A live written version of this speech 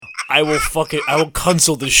I will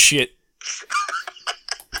cancel this shit.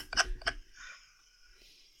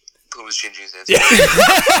 Who was changing his answer?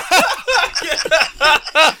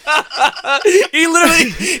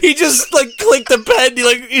 He just like clicked the pen.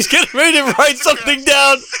 He's getting ready to write something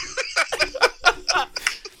down.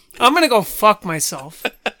 I'm gonna go fuck myself.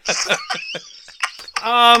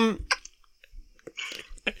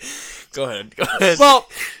 Go ahead. Well,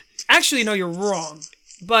 actually, no, you're wrong.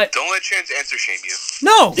 But Don't let Chance answer shame you.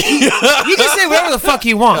 no, he can say whatever the fuck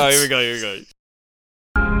he wants. Oh, here we go.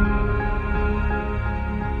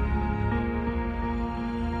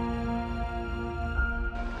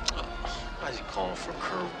 Why is he calling for a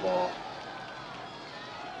curveball?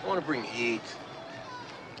 I want to bring heat.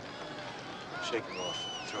 Shake him off.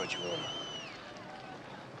 Throw what you want.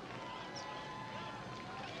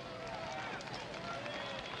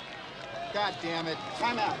 God damn it.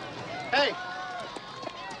 Time out. Hey!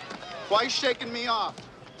 Why are you shaking me off?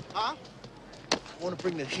 Huh? I want to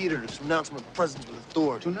bring the heater to announce my presence with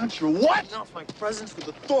authority. To announce your what? Announce my presence with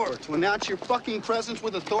authority. To announce your fucking presence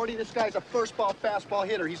with authority? This guy's a first ball, fastball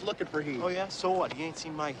hitter. He's looking for heat. Oh, yeah? So what? He ain't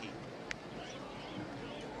seen my heat.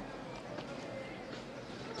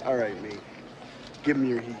 All right, me. Give him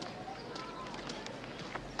your heat.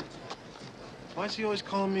 Why is he always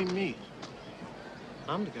calling me meat?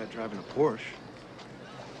 I'm the guy driving a Porsche.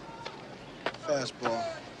 Fastball.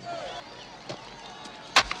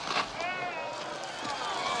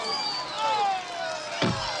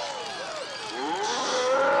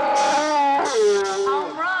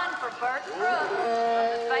 Home run for Bert Brooks,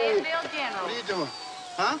 the Fayetteville General. What are you doing?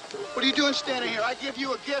 Huh? What are you doing standing here? I give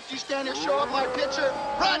you a gift. You stand here, show off my pitcher.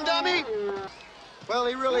 Run, dummy! Well,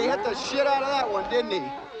 he really hit the shit out of that one, didn't he?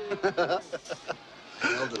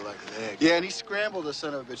 Held it like an egg. Yeah, and he scrambled the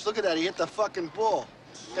son of a bitch. Look at that. He hit the fucking bull.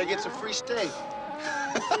 Guy gets a free steak.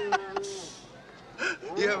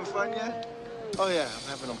 You having fun yet? Oh, yeah. I'm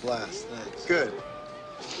having a blast. Thanks. Good.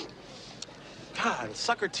 God, the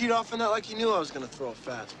sucker teed off in that like he knew I was going to throw a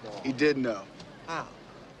fastball. He did know. How?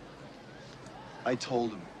 I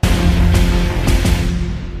told him.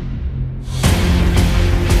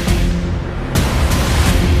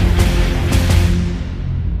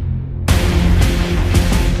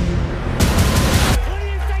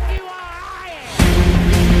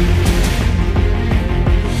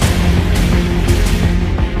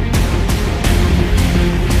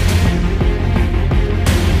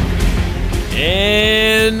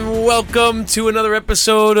 And welcome to another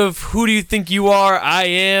episode of Who Do You Think You Are? I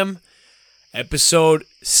Am, episode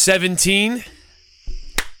 17.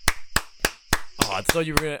 Oh, I thought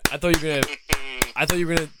you were gonna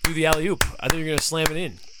do the alley oop. I thought you were gonna slam it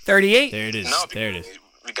in. 38. There it is. No, There it is.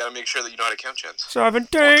 We gotta make sure that you know how to count, Chance.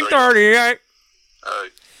 1738. Uh,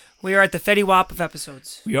 We are at the Fetty Wap of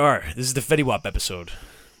episodes. We are. This is the Fetty Wap episode.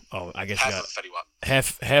 Oh, I guess you half got of Fetty Wap.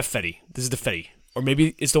 half Fetty. This is the Fetty, or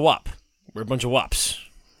maybe it's the Wap. We're a bunch of Waps.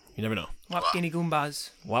 You never know. Wap Guinea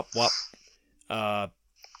Goombas. Wap.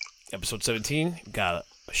 Episode 17. Got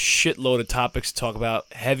a shitload of topics to talk about.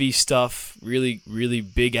 Heavy stuff. Really, really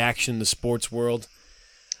big action in the sports world.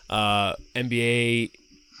 NBA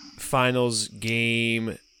Finals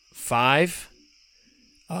Game 5.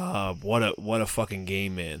 What a fucking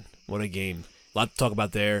game, man. What a game. A lot to talk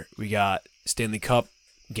about there. We got Stanley Cup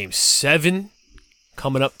Game 7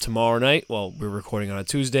 coming up tomorrow night. Well, we're recording on a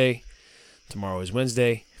Tuesday. Tomorrow is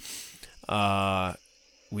Wednesday.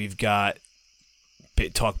 We've got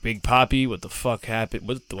Talk Big Papi. What the fuck happened?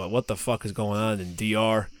 What the fuck is going on in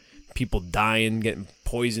DR? People dying, getting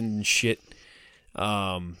poisoned and shit.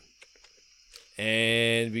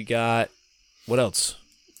 And we got what else?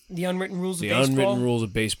 The unwritten rules of The baseball. unwritten rules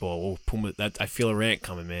of baseball. Oh, Puma, I feel a rant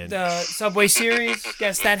coming, man. The Subway Series.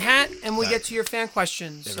 Guess that hat, and we get to your fan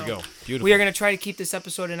questions. There So we go. Beautiful. we are going to try to keep this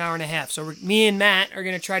episode an hour and a half. So me and Matt are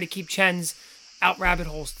going to try to keep Chen's out rabbit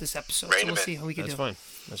holes this episode. Rein So we'll him in. see how we can That's do. fine.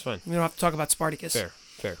 That's fine. We don't have to talk about Spartacus.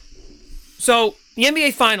 Fair. So the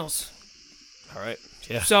NBA Finals. All right.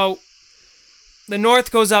 Yeah. So the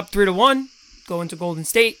North goes up 3-1, go into Golden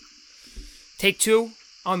State. Take 2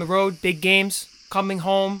 on the road, big games. Coming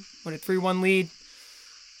home with a 3-1 lead,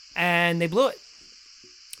 and they blew it.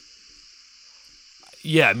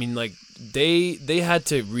 Yeah, I mean, like they had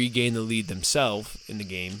to regain the lead themselves in the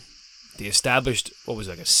game. They established what was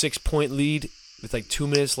like a 6-point lead with like 2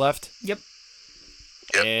 minutes left, Yep.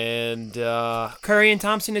 and Curry and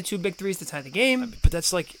Thompson had 2 big threes to tie the game. but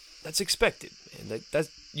that's expected, man. That's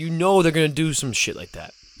they're gonna do some shit like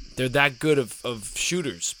that. They're that good of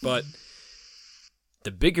shooters, but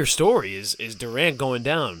the bigger story is Durant going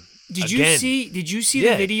down. Did again. you see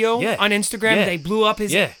Yeah, the video yeah, on Instagram? yeah, They blew up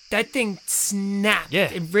his. yeah. That thing snapped. Yeah.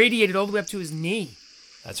 It radiated all the way up to his knee.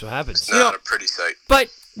 That's what happens. It's not a pretty sight. But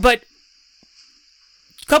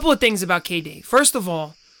a couple of things about KD. First of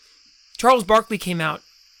all, Charles Barkley came out,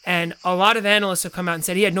 and a lot of analysts have come out and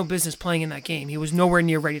said he had no business playing in that game. He was nowhere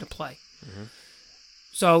near ready to play. Mm-hmm.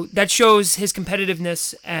 So that shows his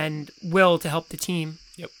competitiveness and will to help the team.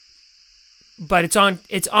 Yep. But it's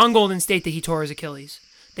on Golden State that he tore his Achilles.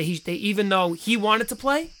 They even though he wanted to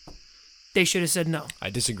play, they should have said no. I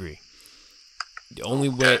disagree. The only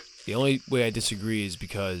way I disagree is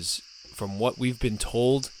because from what we've been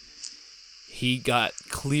told, he got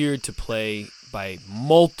cleared to play by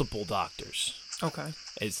multiple doctors. Okay.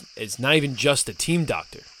 It's not even just a team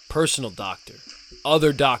doctor, personal doctor,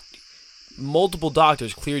 other doctor. Multiple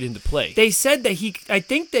doctors cleared him to play. They said that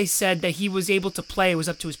they said that he was able to play. It was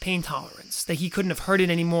up to his pain tolerance. That he couldn't have hurt it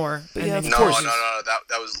anymore. But and yeah, then of course. No.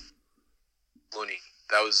 That was Looney.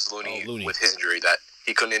 That was Looney with his injury that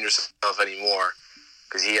he couldn't injure himself anymore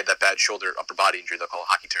because he had that bad shoulder upper body injury. They'll call it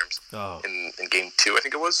hockey terms. Oh. In game 2, I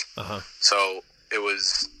think it was. Uh-huh. So it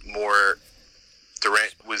was more.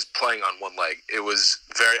 Durant was playing on one leg. It was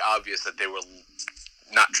very obvious that they were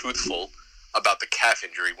not truthful about the calf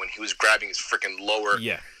injury when he was grabbing his freaking lower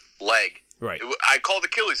leg. Right. I called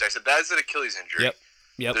Achilles. I said, that is an Achilles injury.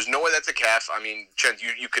 Yep. There's no way that's a calf. I mean, Chen,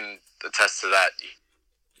 you can attest to that.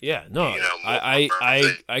 Yeah, no, You know,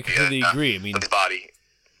 I completely agree. I mean, his body.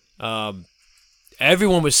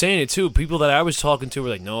 Everyone was saying it too. People that I was talking to were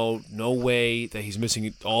like, no way that he's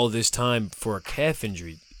missing all this time for a calf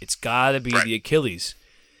injury. It's got to be the Achilles.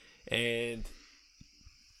 And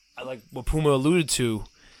I like what Puma alluded to.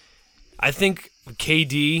 I think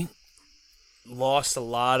KD lost a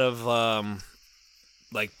lot of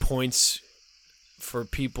points for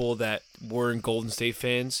people that weren't Golden State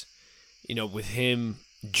fans. You know, with him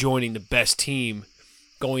joining the best team,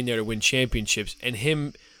 going there to win championships, and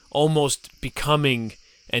him almost becoming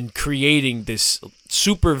and creating this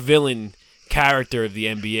super villain character of the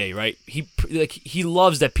NBA, right? He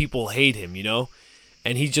loves that people hate him, you know?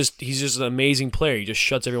 And he's just an amazing player. He just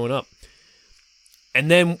shuts everyone up. And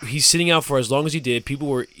then he's sitting out for as long as he did. People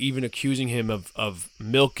were even accusing him of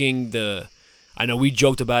milking I know we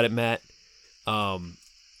joked about it, Matt.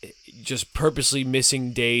 Just purposely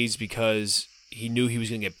missing days because he knew he was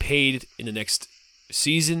going to get paid in the next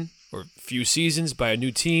season or few seasons by a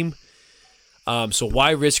new team. So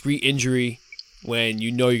why risk re-injury when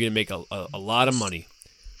you know you're going to make a lot of money?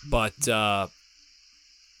 But the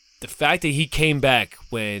fact that he came back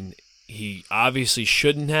when he obviously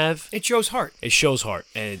shouldn't have. It shows heart. It shows heart.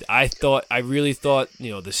 And I really thought,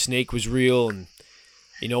 the snake was real. And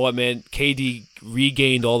you know what, man? KD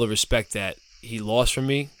regained all the respect that he lost from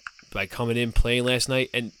me by coming in, playing last night.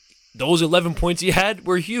 And those 11 points he had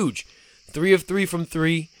were huge. 3 of 3 from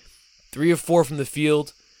 3, 3 of 4 from the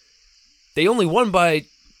field. They only won by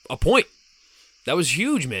a point. That was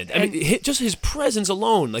huge, man. I mean, just his presence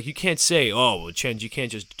alone. Like, you can't say, oh, well, Chen, you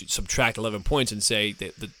can't just subtract 11 points and say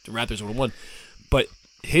that the Raptors would have won. But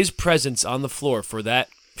his presence on the floor for that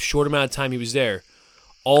short amount of time he was there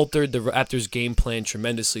altered the Raptors' game plan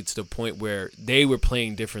tremendously to the point where they were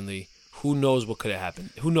playing differently. Who knows what could have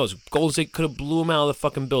happened? Who knows? Golden State could have blew him out of the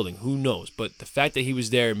fucking building. Who knows? But the fact that he was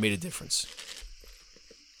there made a difference.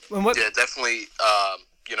 Yeah, definitely.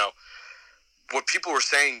 What people were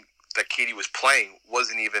saying that KD was playing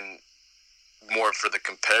wasn't even more for the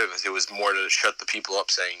competitiveness. It was more to shut the people up,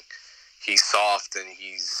 saying he's soft and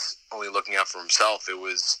he's only looking out for himself. It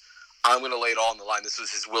was, I'm going to lay it all on the line. This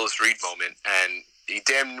was his Willis Reed moment, and he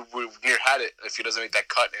damn near had it if he doesn't make that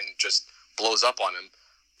cut and just blows up on him.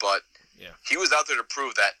 But he was out there to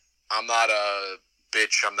prove that I'm not a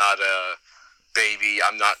bitch, I'm not a baby,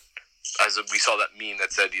 I'm not, as we saw that meme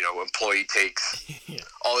that said, employee takes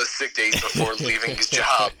all his sick days before leaving his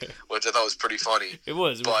job, which I thought was pretty funny. It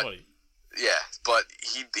was funny. Yeah, but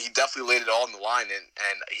he definitely laid it all on the line,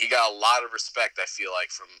 and he got a lot of respect, I feel like,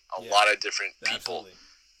 from a lot of different people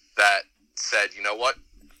that said, you know what,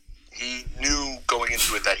 he knew going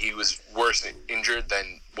into it that he was worse injured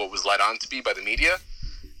than what was led on to be by the media,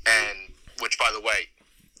 and which, by the way,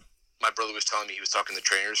 my brother was telling me he was talking to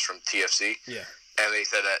trainers from TFC, and they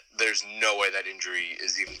said that there's no way that injury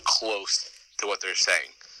is even close to what they're saying.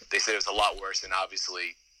 They said it was a lot worse, and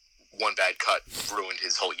obviously one bad cut ruined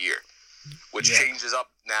his whole year, which changes up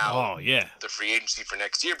now the free agency for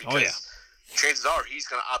next year because chances are he's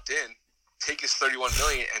going to opt in, take his $31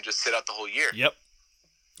 million, and just sit out the whole year. Yep.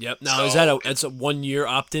 Now, so, that's a 1-year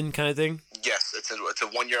opt-in kind of thing? Yes, it's a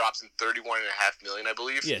 1-year option, $31.5 million, I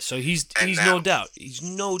believe. Yeah, so he's now, no doubt.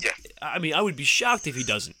 I mean, I would be shocked if he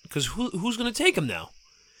doesn't, because who's going to take him now?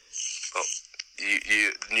 Well,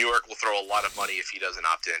 New York will throw a lot of money if he doesn't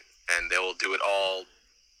opt in, and they will do it all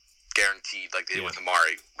guaranteed like they did with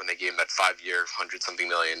Amari when they gave him that 5-year, $100-something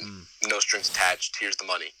million, no strings attached. Here's the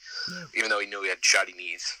money, even though he knew he had shoddy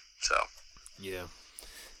knees. So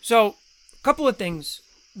So, a couple of things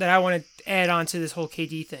that I want to add on to this whole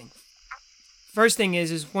KD thing. First thing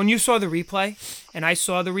is when you saw the replay, and I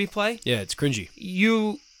saw the replay. Yeah, it's cringy.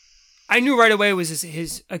 I knew right away it was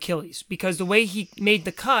his Achilles, because the way he made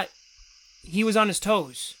the cut, he was on his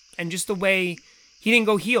toes. And just the way he didn't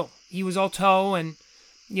go heel. He was all toe, and,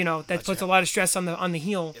 that puts a lot of stress on the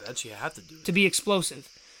heel. Yeah, that's what you have to do. To be explosive.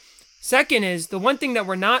 Second is, the one thing that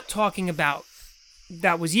we're not talking about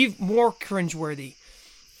that was even more cringeworthy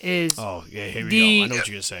is here we go. I know what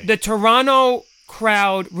you're going to say. The Toronto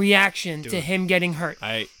crowd reaction to him getting hurt.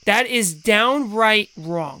 That is downright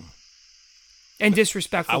wrong and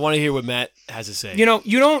disrespectful. I want to hear what Matt has to say.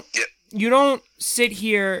 You don't sit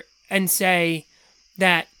here and say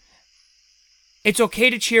that it's okay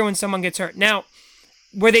to cheer when someone gets hurt. Now,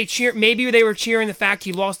 maybe they were cheering the fact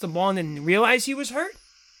he lost the ball and didn't realize he was hurt?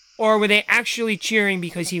 Or were they actually cheering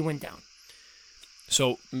because he went down?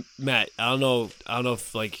 So, Matt, I don't know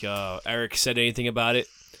if Eric said anything about it.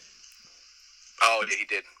 Oh, yeah, he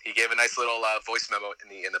did. He gave a nice little voice memo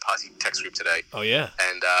in the Posse text group today. Oh, yeah.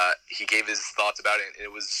 And he gave his thoughts about it, and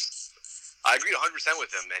I agreed 100%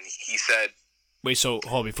 with him, and he said... Wait, so,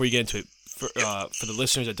 hold on, before you get into it, for the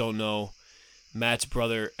listeners that don't know, Matt's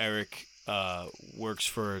brother, Eric, works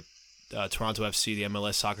for Toronto FC, the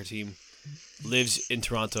MLS soccer team, lives in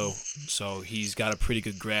Toronto, so he's got a pretty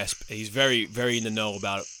good grasp. He's very, very in the know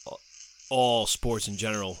about all sports in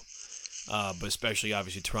general, but especially,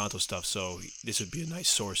 obviously, Toronto stuff, so this would be a nice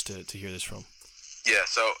source to hear this from. Yeah,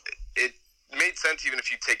 so it made sense even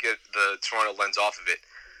if you take the Toronto lens off of it.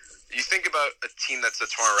 You think about a team that's the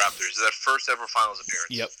Toronto Raptors. It's their first ever finals appearance.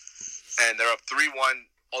 Yep. And they're up 3-1,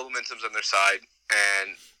 all the momentum's on their side,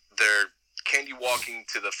 and they're candy walking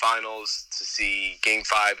to the finals to see Game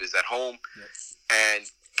 5 is at home, and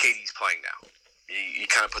KD's playing now. He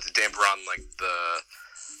kind of puts a damper on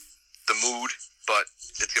the mood, but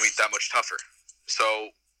it's going to be that much tougher.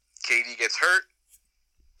 So KD gets hurt,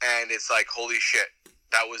 and it's like, holy shit,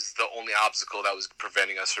 that was the only obstacle that was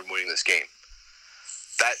preventing us from winning this game.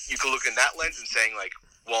 That you could look in that lens and saying, like,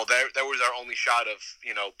 well, that was our only shot of,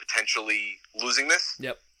 potentially losing this.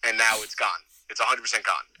 Yep. And now it's gone. It's 100%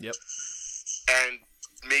 gone. Yep. And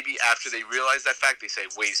maybe after they realize that fact, they say,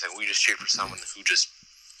 wait a second, we just cheered for someone who just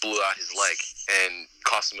blew out his leg and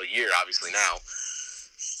cost him a year, obviously, now.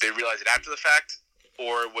 They realize it after the fact,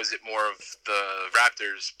 or was it more of the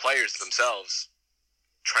Raptors players themselves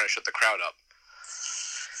trying to shut the crowd up?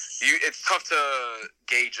 It's tough to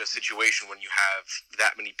gauge a situation when you have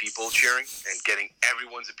that many people cheering, and getting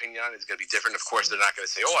everyone's opinion on it is going to be different. Of course, they're not going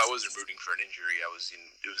to say, I wasn't rooting for an injury. It was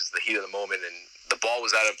the heat of the moment, and the ball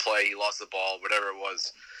was out of play. He lost the ball, whatever it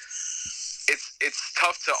was. It's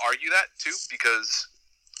tough to argue that, too, because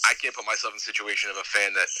I can't put myself in the situation of a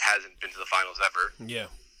fan that hasn't been to the finals ever. Yeah.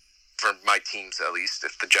 For my teams, at least.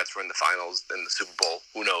 If the Jets were in the finals in the Super Bowl,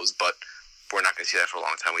 who knows? But we're not going to see that for a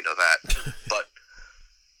long time. We know that. But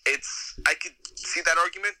I could see that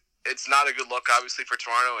argument. It's not a good look, obviously, for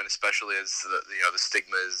Toronto, and especially as the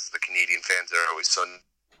stigma is the Canadian fans are always so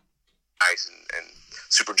nice and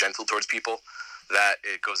super gentle towards people that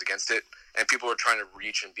it goes against it. And people are trying to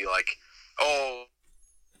reach and be like,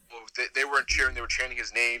 they weren't cheering; they were chanting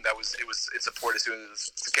his name. It's support as soon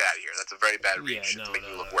as get out of here. That's a very bad reach. It's making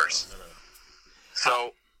you look worse. No.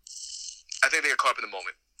 So I think they got caught up in the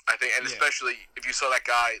moment. I think, and especially if you saw that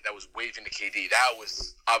guy that was waving to KD, that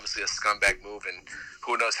was obviously a scumbag move, and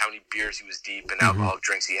who knows how many beers he was deep and alcoholic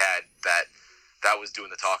drinks he had that was doing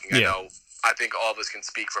the talking. Yeah. I think all of us can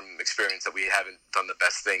speak from experience that we haven't done the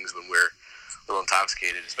best things when we're a little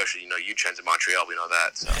intoxicated, especially, you Chens in Montreal, we know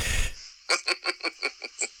that. So,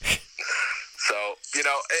 it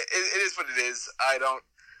is what it is. I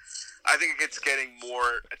think it's getting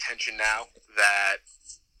more attention now that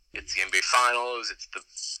it's the NBA Finals. It's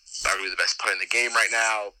arguably the best player in the game right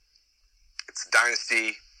now. It's a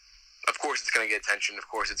dynasty. Of course, it's going to get attention. Of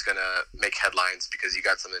course, it's going to make headlines because you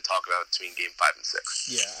got something to talk about between Game 5 and 6.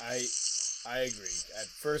 Yeah, I agree. At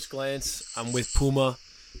first glance, I'm with Puma.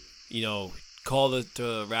 Call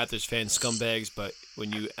the Raptors fans scumbags, but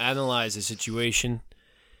when you analyze the situation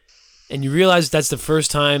and you realize that's the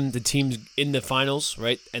first time the team's in the finals,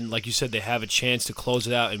 right? And like you said, they have a chance to close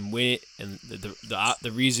it out and win it, and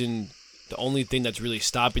the reason, the only thing that's really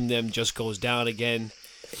stopping them just goes down again.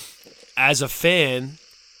 As a fan,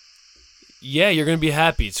 yeah, you're going to be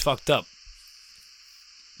happy. It's fucked up.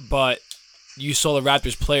 But you saw the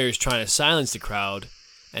Raptors players trying to silence the crowd,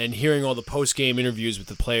 and hearing all the post-game interviews with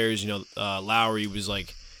the players, Lowry was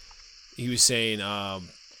like, he was saying,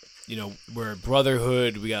 we're a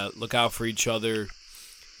brotherhood. We got to look out for each other.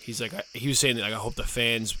 He was saying that, like, I hope the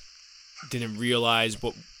fans didn't realize,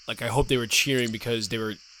 but, like, I hope they were cheering because they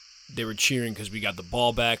were cheering because we got the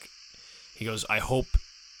ball back. He goes, I hope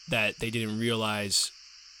that they didn't realize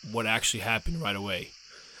what actually happened right away.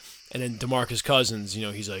 And then DeMarcus Cousins,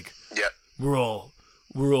 he's like, yeah, we're all,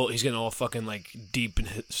 he's getting all fucking, like, deep and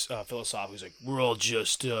philosophical. He's like, we're all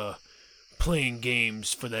just playing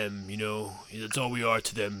games for them, that's all we are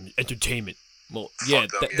to them, entertainment. Well, yeah,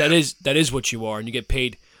 that is what you are, and you get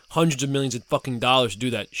paid hundreds of millions of fucking dollars to do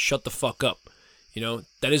that. Shut the fuck up.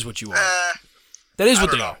 That is what you are. That is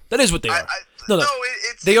what they are. That is what they are. No,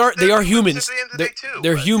 they are humans.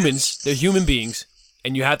 They're humans. They're human beings,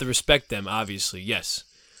 and you have to respect them, obviously, yes.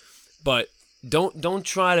 But don't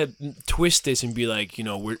try to twist this and be like,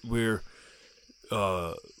 we're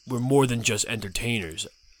more than just entertainers.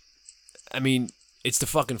 I mean, it's the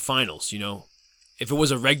fucking finals, If it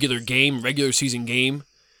was a regular season game,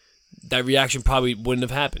 that reaction probably wouldn't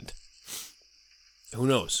have happened. Who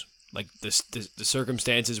knows? Like, the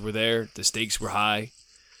circumstances were there. The stakes were high.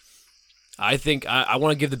 I think I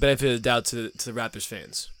want to give the benefit of the doubt to the Raptors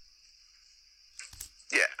fans.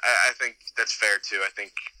 Yeah, I think that's fair, too. I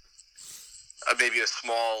think maybe a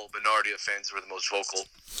small minority of fans were the most vocal.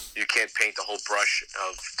 You can't paint the whole brush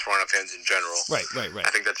of Toronto fans in general. Right.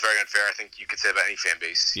 I think that's very unfair. I think you could say about any fan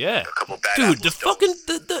base. Yeah. A couple of bad dude, apples the fucking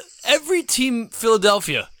every team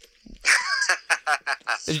Philadelphia.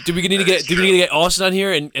 Do we need to get Austin on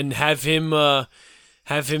here and have him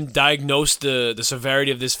diagnose the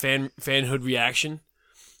severity of this fanhood reaction?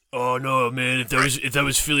 Oh no, man! If that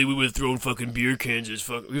was Philly, we would have thrown fucking beer cans.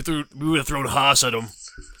 We would have thrown Haas at them.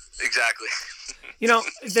 Exactly.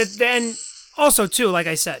 Then also too, like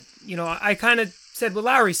I said, I kind of said what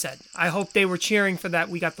Larry said. I hope they were cheering for that.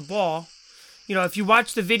 We got the ball. If you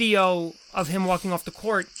watch the video of him walking off the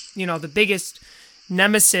court, the biggest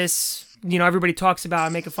nemesis, everybody talks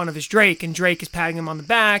about making fun of is Drake, and Drake is patting him on the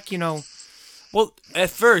back. Well,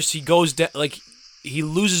 at first he goes down, like he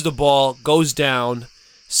loses the ball, goes down,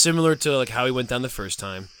 similar to like how he went down the first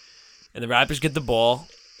time, and the Raptors get the ball.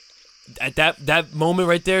 At that moment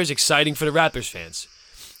right there is exciting for the Raptors fans.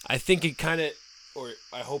 I think it kind of, or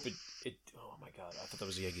I hope it. Oh my God, I thought that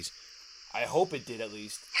was the Yankees. I hope it did at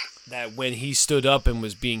least. That when he stood up and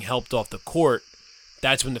was being helped off the court,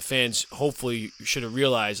 that's when the fans hopefully should have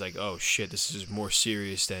realized, like, oh shit, this is more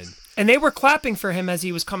serious than. And they were clapping for him as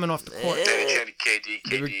he was coming off the court. They were chanting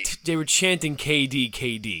KD. They were chanting KD.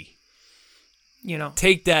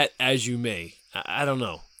 Take that as you may. I don't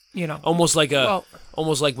know. Almost like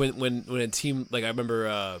when a team, like I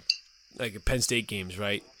remember like Penn State games,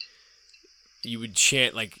 right? You would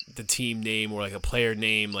chant like the team name or like a player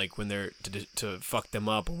name, like when they're to fuck them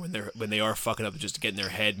up, or when they are fucking up, just to get in their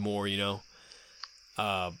head more,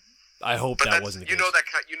 I hope but that wasn't the case. The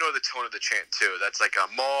tone of the chant too. That's like a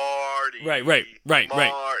Marty. Right. I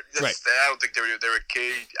don't think they were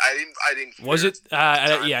KD. I didn't. Was it?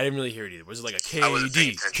 I didn't really hear it either. Was it like a KD, or was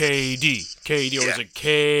it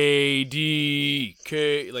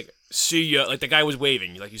KD, like see ya, like the guy was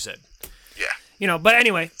waving, like you said. Yeah. But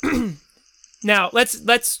anyway, now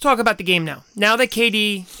let's talk about the game now. Now that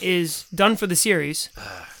KD is done for the series,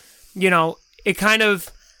 it kind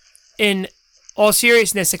of, in all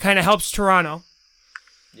seriousness, it kind of helps Toronto.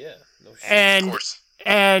 Yeah, no shit. Of course.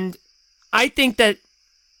 And I think that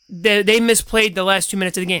they misplayed the last 2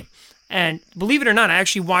 minutes of the game. And believe it or not, I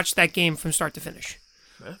actually watched that game from start to finish.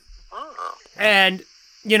 Huh? Oh. And,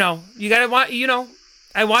 you gotta watch,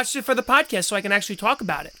 I watched it for the podcast so I can actually talk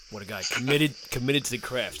about it. What a guy. Committed to the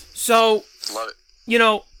craft. So, love it.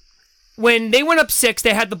 When they went up 6,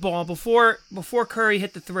 they had the ball before Curry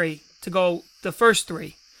hit the 3 to go the first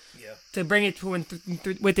 3. To bring it to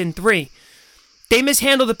within 3. They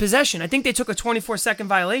mishandled the possession. I think they took a 24-second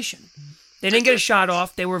violation. They didn't get a shot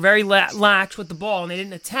off. They were very lax with the ball, and they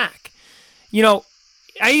didn't attack.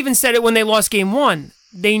 I even said it when they lost Game 1.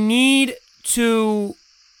 They need to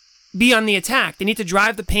be on the attack. They need to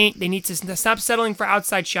drive the paint. They need to stop settling for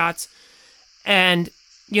outside shots. And,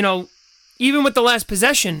 even with the last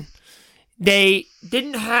possession, they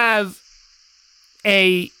didn't have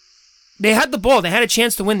They had the ball. They had a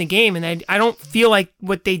chance to win the game, and I don't feel like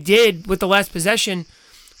what they did with the last possession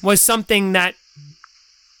was something that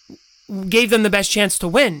gave them the best chance to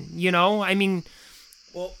win.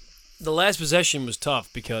 Well, the last possession was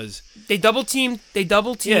tough because they double teamed.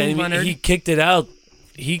 Leonard. He kicked it out.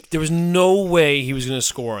 There was no way he was going to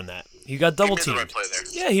score on that. He got double teamed. He made the right play there.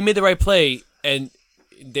 Yeah, he made the right play, and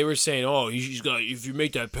they were saying, "Oh, if you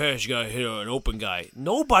make that pass, you got to hit an open guy."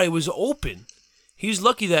 Nobody was open. He was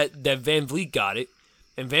lucky that Van Vliet got it,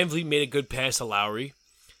 and Van Vliet made a good pass to Lowry.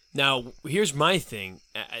 Now, here's my thing.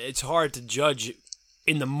 It's hard to judge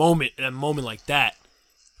in a moment like that.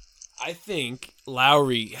 I think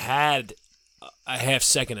Lowry had a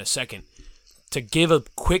second to give a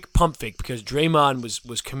quick pump fake because Draymond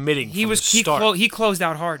was committing from the start. He closed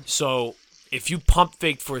out hard. So if you pump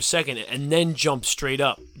faked for a second and then jumped straight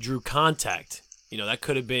up, drew contact, that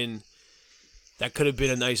could have been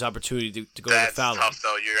a nice opportunity to go to the foul line. That's tough,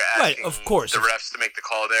 though. You're asking of course. the refs to make the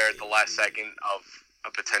call there at the last second of a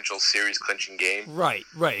potential series-clinching game. Right,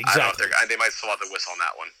 exactly. I don't think they might still have the whistle on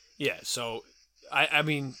that one. Yeah, so, I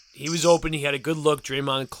mean, he was open. He had a good look.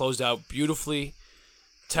 Draymond closed out beautifully.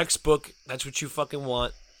 Textbook, that's what you fucking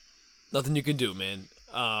want. Nothing you can do, man.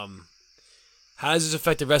 How does this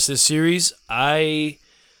affect the rest of the series?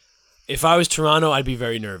 If I was Toronto, I'd be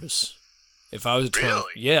very nervous. If I was Toronto,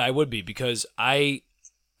 yeah, I would be because I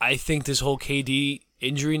think this whole KD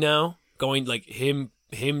injury now, going like him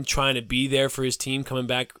trying to be there for his team, coming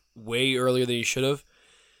back way earlier than he should have,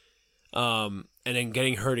 and then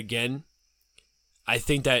getting hurt again. I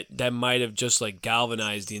think that might have just like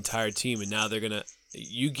galvanized the entire team, and now they're gonna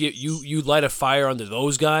you light a fire under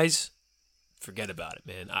those guys. Forget about it,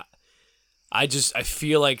 man. I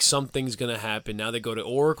feel like something's gonna happen. Now they go to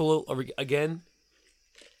Oracle again.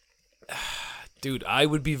 Dude, I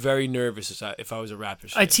would be very nervous if I was a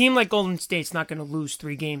Raptors fan. A team like Golden State's not going to lose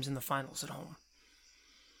 3 games in the finals at home.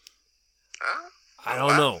 I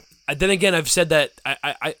don't know. Then again, I've said that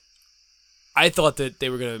I thought that they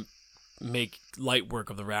were going to make light work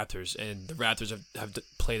of the Raptors, and the Raptors have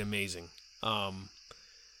played amazing. I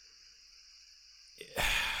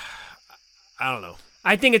don't know.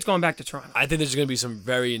 I think it's going back to Toronto. I think there's going to be some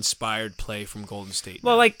very inspired play from Golden State.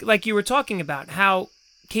 Well, like you were talking about, how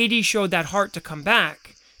KD showed that heart to come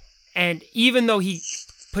back, and even though he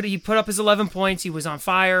put up his 11 points, he was on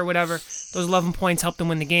fire, whatever. Those 11 points helped him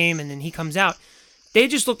win the game, and then he comes out. They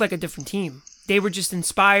just looked like a different team. They were just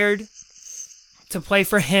inspired to play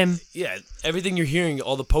for him. Yeah, everything you're hearing,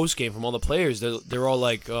 all the post game from all the players, they're all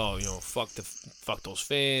like, oh, fuck those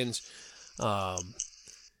fans.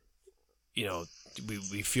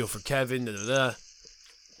 We feel for Kevin. Da, da, da.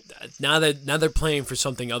 Now they're playing for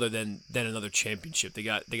something other than another championship. They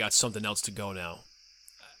got something else to go now.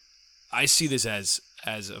 I see this as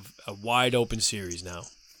a wide open series now.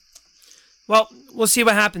 Well, we'll see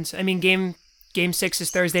what happens. I mean, game 6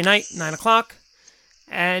 is Thursday night, 9:00,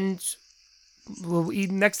 and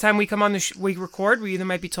next time we come on we record, we either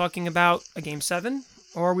might be talking about a game 7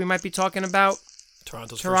 or we might be talking about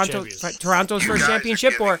Toronto's first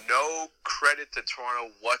championship. Or no credit to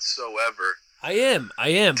Toronto whatsoever. I am.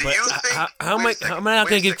 But how am I not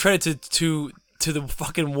going to give credit to the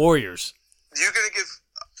fucking Warriors? You're going to give.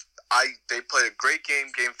 They played a great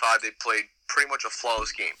game. Game 5, they played pretty much a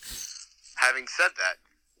flawless game. Having said that,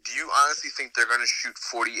 do you honestly think they're going to shoot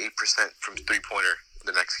 48% from three-pointer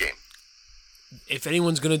the next game? If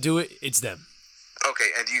anyone's going to do it, it's them.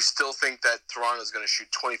 Okay, and do you still think that Toronto is going to shoot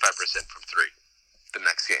 25% from 3 the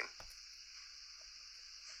next game?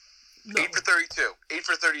 No. 8 for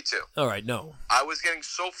 32. All right, no. I was getting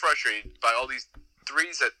so frustrated by all these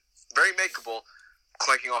threes that very makeable,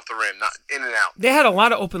 clanking off the rim, not in and out. They had a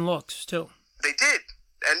lot of open looks too. They did,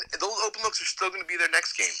 and those open looks are still going to be there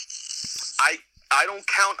next game. I don't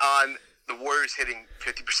count on the Warriors hitting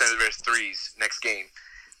 50% of their threes next game,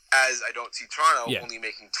 as I don't see Toronto only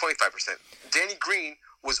making 25%. Danny Green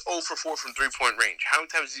was 0 for 4 from three-point range. How many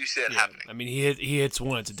times did you see that happening? I mean, he hits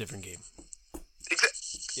one. It's a different game.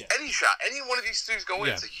 Yeah. Any shot, any one of these threes go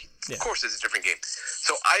in, of course it's a different game.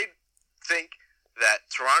 So I think that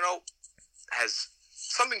Toronto has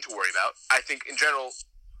something to worry about. I think in general,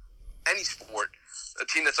 any sport, a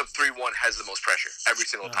team that's up 3-1 has the most pressure every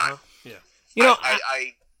single time. Yeah.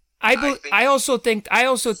 I also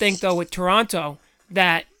think though with Toronto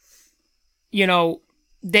that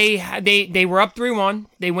they were up 3-1.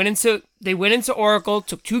 They went into Oracle,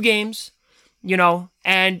 took 2 games.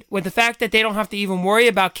 And with the fact that they don't have to even worry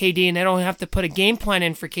about KD and they don't have to put a game plan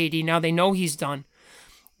in for KD, now they know he's done.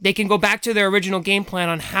 They can go back to their original game plan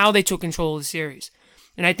on how they took control of the series.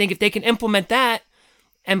 And I think if they can implement that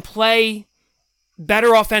and play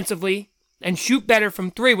better offensively and shoot better from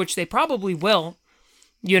 3, which they probably will,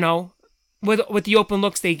 with the open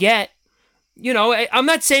looks they get, I'm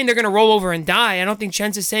not saying they're going to roll over and die. I don't think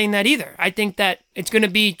Chens is saying that either. I think that it's going to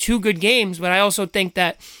be 2 good games, but I also think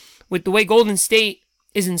that with the way Golden State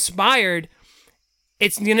is inspired,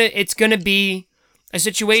 it's gonna be a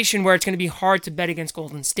situation where it's gonna be hard to bet against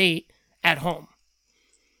Golden State at home.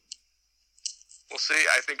 We'll see.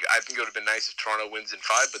 I think it would have been nice if Toronto wins in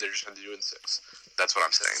 5, but they're just going to do it in 6. That's what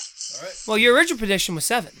I'm saying. All right. Well, your original prediction was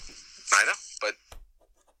 7. I know, but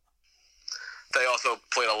they also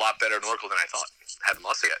played a lot better in Oracle than I thought. Hadn't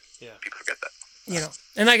lost yet. Yeah. People forget that.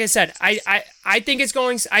 And like I said, I think it's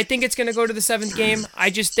going to go to the 7th game. I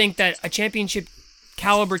just think that a championship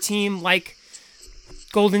caliber team like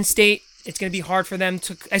Golden State, it's going to be hard for them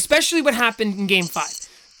to, especially what happened in Game 5.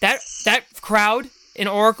 That crowd in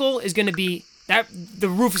Oracle is going to be the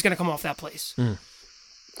roof is going to come off that place.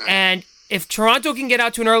 And if Toronto can get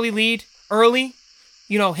out to an early lead,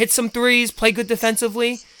 hit some threes, play good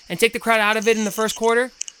defensively, and take the crowd out of it in the first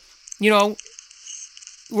quarter, they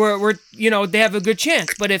have a good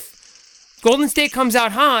chance. But if Golden State comes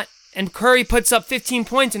out hot and Curry puts up 15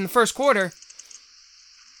 points in the first quarter,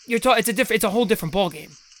 it's a whole different ball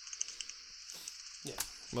game. Yeah.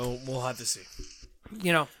 Well, we'll have to see.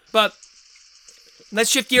 But let's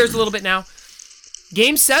shift gears a little bit now.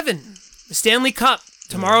 Game 7, the Stanley Cup,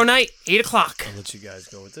 tomorrow night, 8 o'clock. I'll let you guys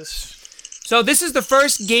go with this. So this is the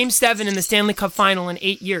first Game 7 in the Stanley Cup final in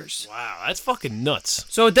 8 years. Wow, that's fucking nuts.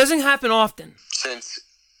 So it doesn't happen often. Do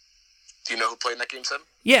you know who played in that Game 7?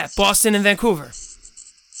 Yeah, Boston and Vancouver.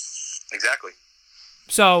 Exactly.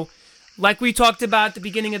 So, like we talked about at the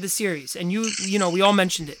beginning of the series, and we all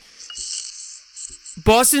mentioned it,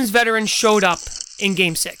 Boston's veterans showed up in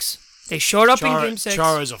Game 6. They showed up in Game 6.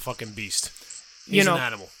 Chara's a fucking beast. He's an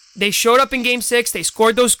animal. They showed up in Game 6. They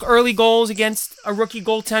scored those early goals against a rookie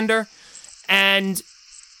goaltender. And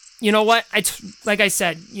you know what? Like I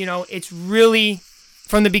said, it's really,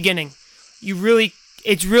 from the beginning,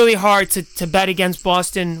 it's really hard to bet against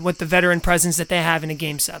Boston with the veteran presence that they have in a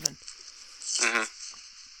Game 7. Mm-hmm.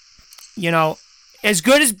 As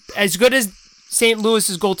good as St.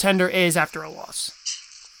 Louis's goaltender is after a loss.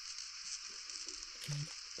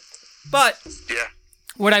 But yeah,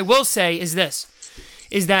 what I will say is this,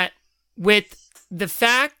 is that with the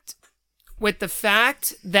fact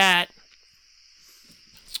that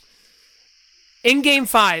in Game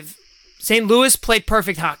 5, St. Louis played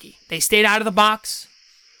perfect hockey. They stayed out of the box.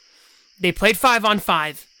 They played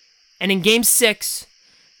 5-on-5. And in Game 6,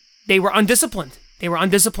 they were undisciplined. They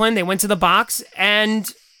went to the box,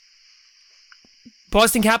 and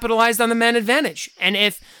Boston capitalized on the man advantage. And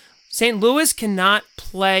if St. Louis cannot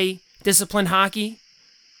play disciplined hockey,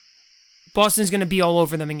 Boston's going to be all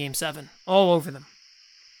over them in Game 7. All over them.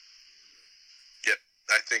 Yep.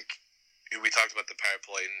 I think we talked about the power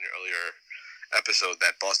play in an earlier episode,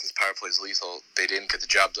 that Boston's power play is lethal. They didn't get the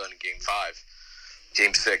job done in Game 5.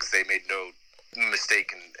 Game 6, they made no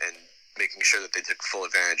mistake in making sure that they took full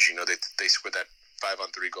advantage. They scored that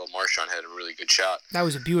 5-on-3 goal. Marchand had a really good shot. That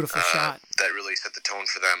was a beautiful shot. That really set the tone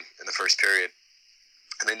for them in the first period.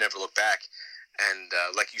 And they never looked back. And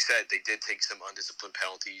like you said, they did take some undisciplined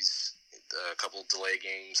penalties, a couple delay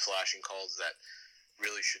games, slashing calls that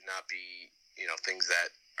really should not be, things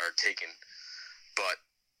that are taken. But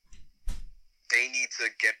they need to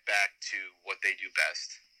get back to what they do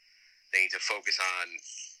best. They need to focus on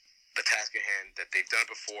the task at hand that they've done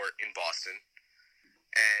before in Boston.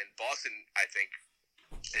 And Boston, I think,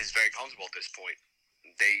 is very comfortable at this point.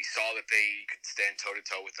 They saw that they could stand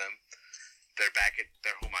toe-to-toe with them. They're back at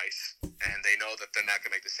their home ice, and they know that they're not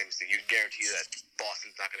going to make the same mistake. You can guarantee that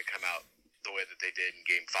Boston's not going to come out the way that they did in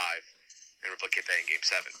Game 5 and replicate that in Game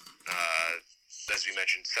 7. As we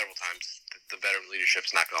mentioned several times, the veteran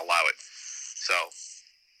leadership's not going to allow it. So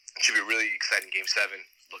it should be a really exciting Game 7.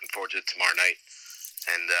 Looking forward to it tomorrow night.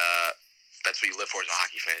 And that's what you live for as a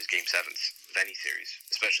hockey fan, is Game 7s of any series,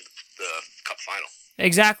 especially the Cup final.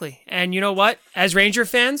 Exactly. And you know what? As Ranger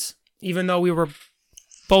fans, even though we were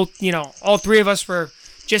both, all three of us were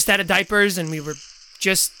just out of diapers and we were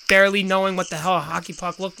just barely knowing what the hell a hockey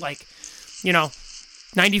puck looked like.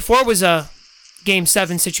 94 was a Game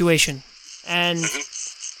 7 situation. And,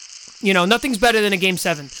 nothing's better than a Game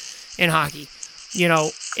 7 in hockey. You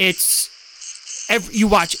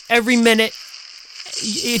watch every minute.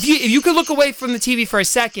 If you could look away from the TV for a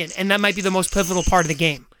second, and that might be the most pivotal part of the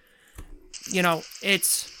game.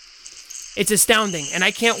 It's astounding, and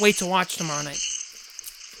I can't wait to watch tomorrow night.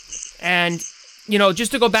 And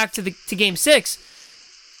just to go back to Game 6,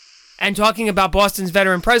 and talking about Boston's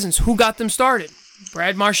veteran presence, who got them started?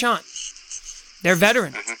 Brad Marchand, their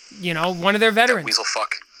veteran. One of their veterans. Weasel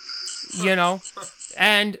fuck.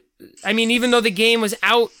 And I mean, even though the game was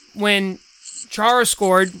out when Chara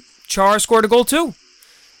scored a goal too.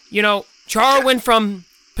 Chara went from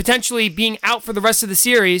potentially being out for the rest of the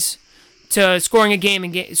series to scoring a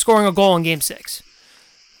goal in Game 6.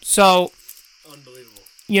 So,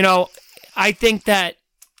 unbelievable. I think that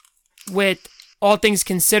with all things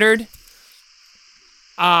considered,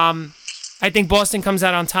 I think Boston comes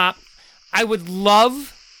out on top. I would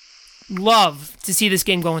love to see this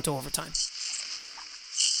game go into overtime.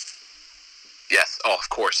 Yes. Oh, of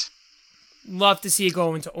course. love to see it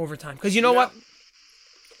go into overtime. Because you know what?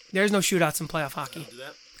 There's no shootouts in playoff hockey.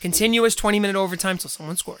 Continuous 20-minute overtime till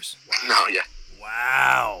someone scores. No, yeah.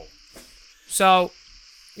 Wow. So,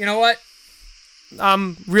 you know what?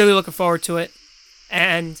 I'm really looking forward to it.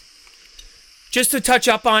 And just to touch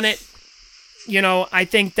up on it, I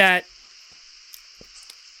think that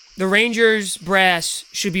the Rangers brass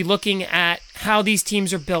should be looking at how these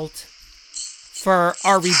teams are built for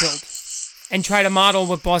our rebuild and try to model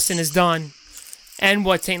what Boston has done and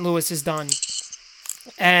what St. Louis has done.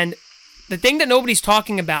 And the thing that nobody's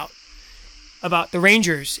talking about the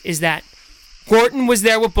Rangers is that Gorton was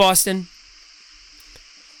there with Boston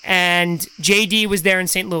and JD was there in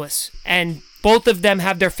St. Louis. And both of them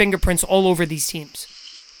have their fingerprints all over these teams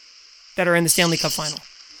that are in the Stanley Cup final.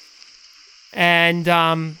 And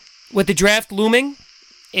with the draft looming,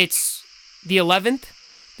 it's the 11th.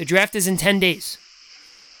 The draft is in 10 days.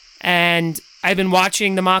 And I've been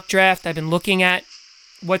watching the mock draft. I've been looking at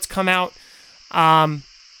what's come out.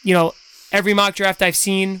 Every mock draft I've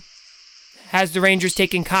seen has the Rangers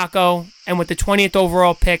taking Kakko, and with the 20th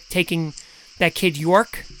overall pick taking that kid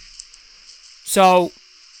York. So,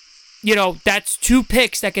 that's 2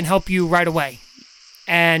 picks that can help you right away.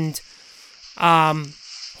 And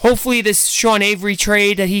hopefully this Sean Avery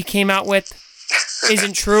trade that he came out with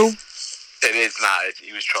isn't true. It is not.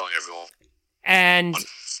 He was trolling everyone. And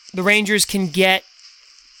the Rangers can get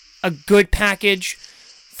a good package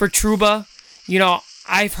for Trouba.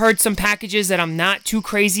 I've heard some packages that I'm not too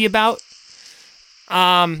crazy about.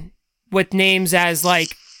 With names as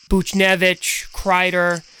like Buchnevich,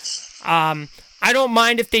 Kreider. I don't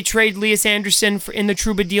mind if they trade Lias Andersson in the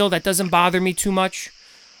Trouba deal. That doesn't bother me too much.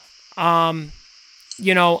 But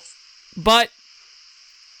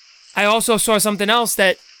I also saw something else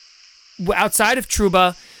that outside of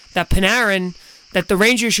Trouba, that the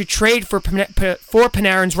Rangers should trade for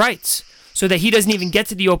Panarin's rights so that he doesn't even get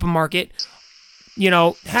to the open market.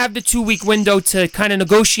 Have the 2-week window to kind of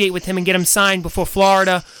negotiate with him and get him signed before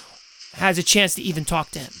Florida has a chance to even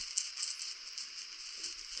talk to him.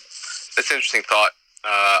 That's an interesting thought.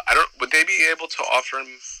 Would they be able to offer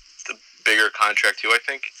him the bigger contract too, I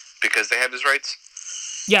think, because they have his rights?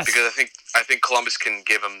 Yes. Because I think Columbus can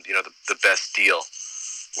give him, the best deal,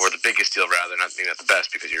 or the biggest deal rather, not the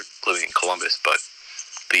best because you're living in Columbus, but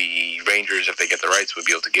the Rangers, if they get the rights, would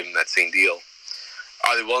be able to give him that same deal.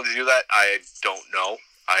 Are they willing to do that? I don't know.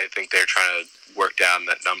 I think they're trying to work down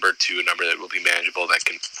that number to a number that will be manageable that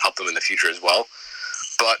can help them in the future as well.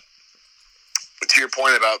 But to your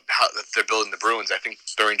point about how they're building the Bruins, I think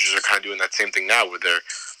the Rangers are kind of doing that same thing now, where they're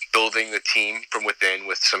building the team from within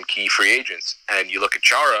with some key free agents. And you look at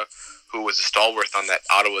Chara, who was a stalwart on that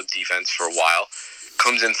Ottawa defense for a while,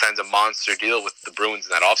 comes in, signs a monster deal with the Bruins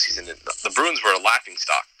in that offseason. And the Bruins were a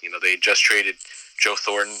laughingstock. They had just traded Joe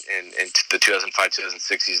Thornton in the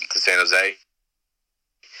 2005-2006 season to San Jose.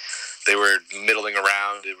 They were middling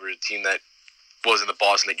around. They were a team that wasn't the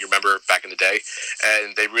Boston that you remember back in the day.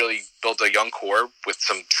 And they really built a young core with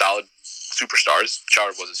some solid superstars.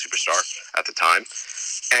 Chara was a superstar at the time.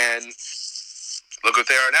 And look what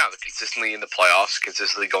they are now. They're consistently in the playoffs,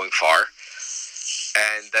 consistently going far.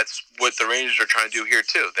 And that's what the Rangers are trying to do here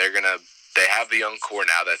too. They have the young core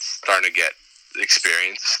now that's starting to get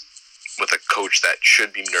experience with a coach that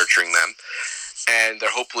should be nurturing them. And they're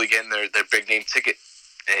hopefully getting their big name ticket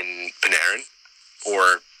in Panarin,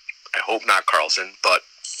 or I hope not Carlson, but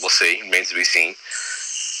we'll see. It remains to be seen.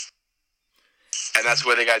 And that's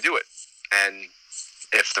where they got to do it. And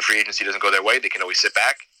if the free agency doesn't go their way, they can always sit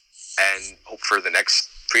back and hope for the next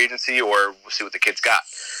free agency, or we'll see what the kids got.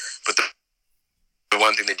 But the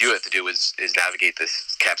one thing they do have to do is navigate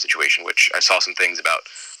this cap situation, which I saw some things about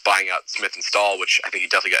buying out Smith and Stahl, which I think you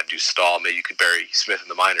definitely got to do Stahl. Maybe you could bury Smith in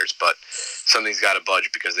the minors, but something's got to budge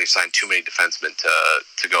because they've signed too many defensemen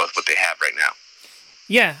to go with what they have right now.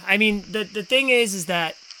 Yeah, I mean, the thing is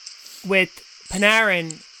that with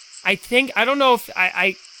Panarin, I don't know if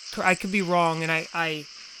I could be wrong, and I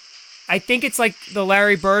think it's like the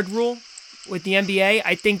Larry Bird rule with the NBA.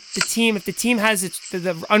 I think if the team has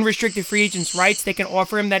the unrestricted free agents' rights, they can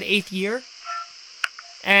offer him that 8th year,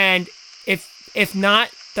 and if not,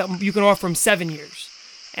 you can offer him 7 years.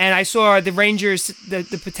 And I saw the Rangers,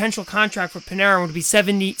 the potential contract for Panarin would be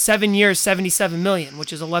 7 years, $77 million,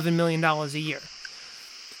 which is $11 million a year.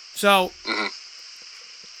 So,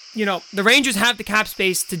 the Rangers have the cap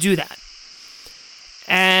space to do that.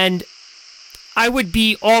 And I would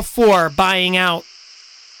be all for buying out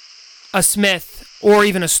a Smith or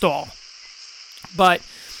even a Stahl. But,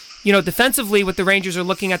 defensively, what the Rangers are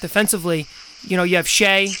looking at defensively, you have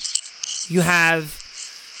Shea, you have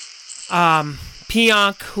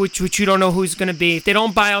Pionk, which you don't know who's going to be. If they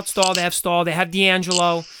don't buy out Stahl, they have Stahl. They have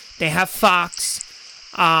D'Angelo. They have Fox.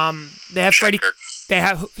 They have Freddie. They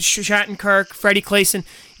have Shattenkirk, Freddie Clayson.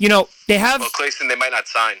 You know, they have... Well, Clayson, they might not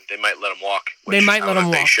sign. They might let him walk. They might let him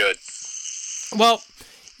walk. They should. Well,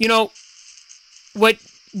 you know,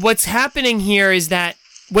 what's happening here is that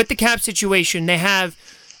with the cap situation, they have...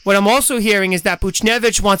 What I'm also hearing is that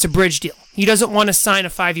Buchnevich wants a bridge deal. He doesn't want to sign a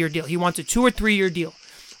 5-year deal. He wants a 2 or 3 year deal,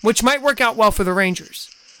 which might work out well for the Rangers.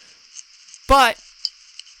 But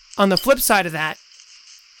on the flip side of that,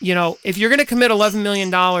 you know, if you're going to commit $11 million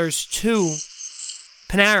to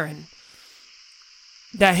Panarin,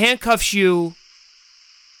 that handcuffs you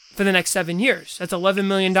for the next 7 years. That's $11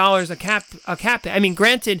 million a cap. I mean,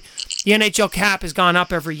 granted, the NHL cap has gone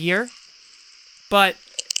up every year, but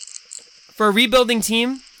for a rebuilding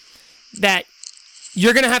team, that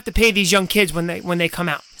you're going to have to pay these young kids when they come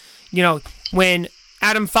out. You know, when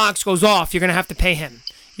Adam Fox goes off, you're going to have to pay him.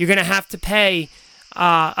 You're going to have to pay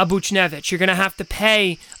a Buchnevich. You're going to have to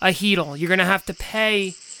pay a Hedl. You're going to have to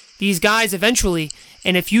pay these guys eventually.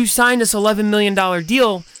 And if you sign this $11 million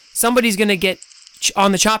deal, somebody's going to get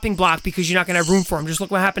on the chopping block because you're not going to have room for him. Just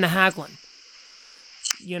look what happened to Hagelin.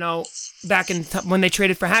 You know, back in when they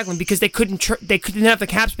traded for Hagelin, because they couldn't have the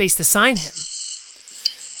cap space to sign him.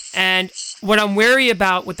 And what I'm wary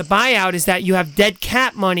about with the buyout is that you have dead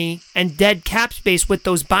cap money and dead cap space with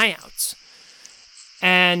those buyouts.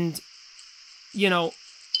 And, you know,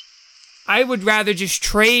 I would rather just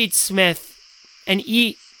trade Smith and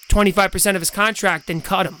eat 25% of his contract than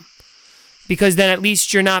cut him. Because then at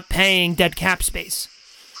least you're not paying dead cap space.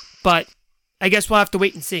 But I guess we'll have to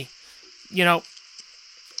wait and see. You know,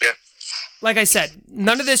 like I said,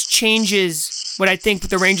 none of this changes what I think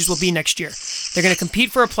the Rangers will be next year. They're going to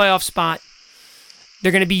compete for a playoff spot.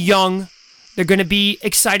 They're going to be young. They're going to be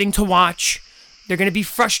exciting to watch. They're going to be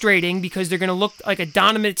frustrating because they're going to look like a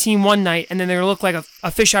dominant team one night and then they're going to look like a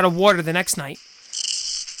fish out of water the next night.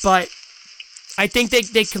 But I think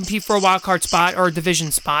they compete for a wild card spot or a division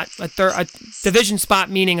spot. A division spot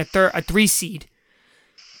meaning a 3 seed.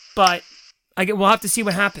 But we'll have to see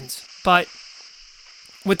what happens. But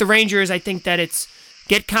with the Rangers, I think that it's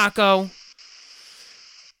get Kakko,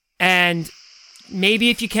 and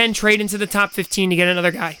maybe if you can, trade into the top 15 to get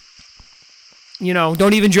another guy. You know,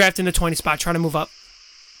 don't even draft in the 20 spot. Try to move up.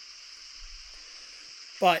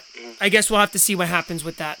 But I guess we'll have to see what happens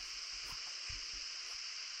with that.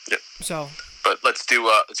 Yep. So. But let's do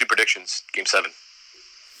predictions. Game 7.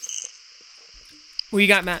 What you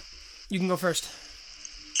got, Matt? You can go first.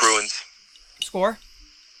 Bruins. Score?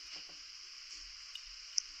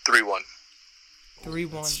 3-1.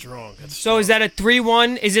 3-1. That's strong. So is that a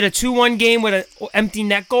 3-1? Is it a 2-1 game with an empty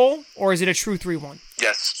net goal, or is it a true 3-1?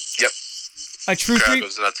 Yes. Yep. A true Crowd 3.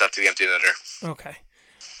 goes nuts after the empty netter. Okay.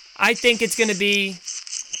 I think it's going to be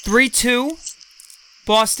 3-2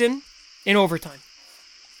 Boston in overtime.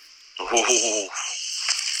 Ooh.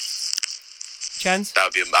 Chens? I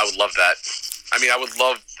would love that. I mean, I would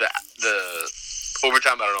love the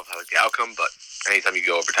overtime. I don't know if I like the outcome, but anytime you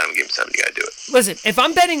go overtime in Game 7, you got to do it. Listen, if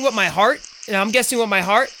I'm betting with my heart, and I'm guessing with my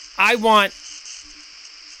heart, I want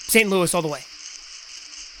St. Louis all the way.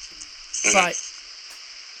 Mm-hmm. But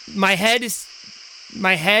my head is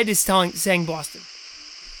saying Boston.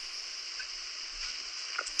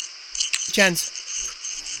 Chens.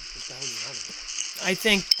 I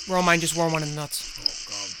think Romine just wore one in the nuts.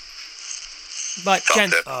 But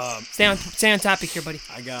Chens, stay on topic here, buddy.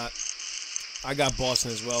 I got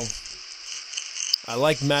Boston as well. I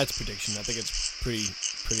like Matt's prediction. I think it's pretty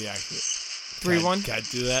accurate. 3-1? Can I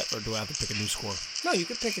do that, or do I have to pick a new score? No, you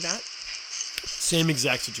could pick that. Same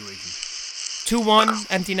exact situation. 2-1,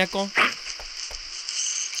 empty net goal.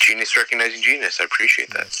 Genius recognizing genius. I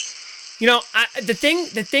appreciate that. You know, the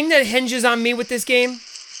thing that hinges on me with this game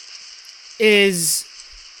is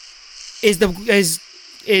the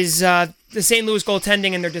St. Louis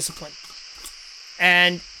goaltending and their discipline.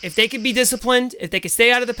 And if they could be disciplined, if they could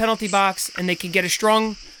stay out of the penalty box, and they can get a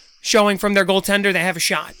strong showing from their goaltender, they have a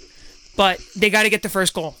shot. But they got to get the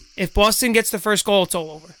first goal. If Boston gets the first goal, it's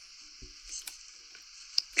all over.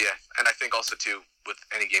 Yeah, and I think also, too, with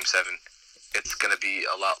any Game 7, it's going to be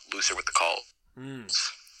a lot looser with the call. And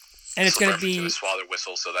it's going to be a swallow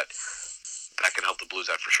whistle, so that can help the Blues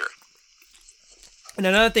out for sure. And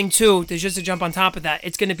another thing, too, is just to jump on top of that,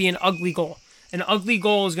 it's going to be an ugly goal. An ugly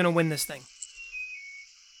goal is going to win this thing.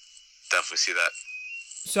 Definitely see that.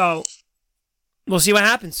 So, we'll see what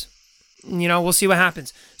happens. You know, we'll see what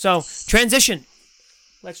happens. So, transition.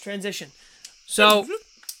 Let's transition. So,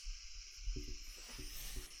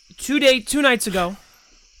 2 nights ago,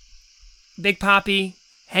 Big Papi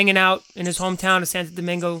hanging out in his hometown of Santo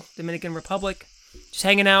Domingo, Dominican Republic. just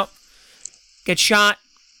hanging out. Gets shot.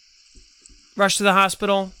 Rushed to the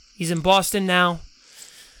hospital. He's in Boston now.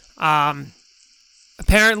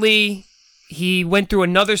 Apparently, he went through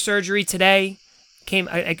another surgery today.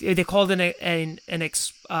 They called it an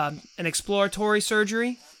exploratory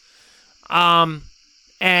surgery. And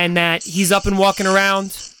that he's up and walking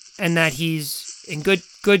around, and that he's in good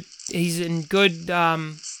spirits,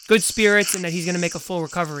 and that he's gonna make a full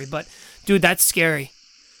recovery. But dude, that's scary.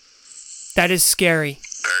 That is scary.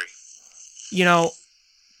 Very. You know,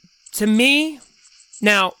 to me,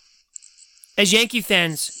 now, as Yankee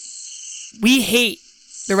fans, we hate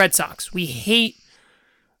the Red Sox. We hate.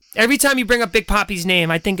 Every time you bring up Big Papi's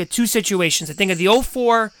name, I think of two situations. I think of the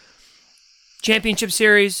 2004 Championship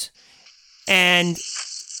Series, and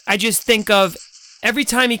I just think of every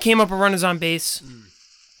time he came up with runners on base,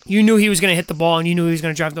 you knew he was going to hit the ball, and you knew he was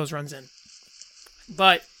going to drive those runs in.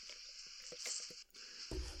 But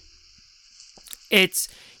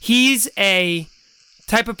he's a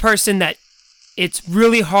type of person that it's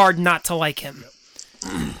really hard not to like him.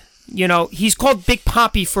 You know, he's called Big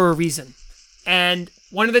Papi for a reason. And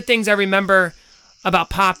one of the things I remember about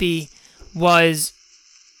Papi was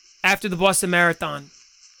after the Boston Marathon,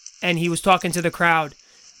 and he was talking to the crowd,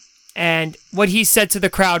 and what he said to the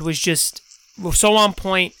crowd was just so on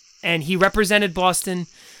point, and he represented Boston.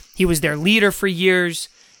 He was their leader for years,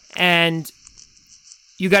 and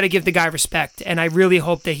you got to give the guy respect, and I really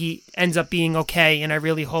hope that he ends up being okay, and I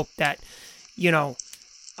really hope that, you know,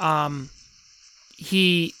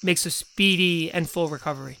 he makes a speedy and full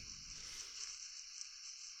recovery.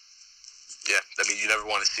 Yeah, I mean, you never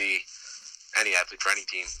want to see any athlete for any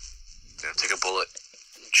team, you know, take a bullet.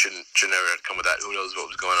 Should never come with that. Who knows what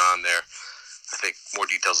was going on there? I think more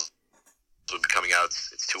details will be coming out.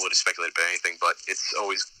 It's too early to speculate about anything, but it's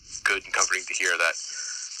always good and comforting to hear that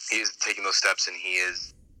he is taking those steps and he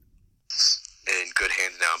is in good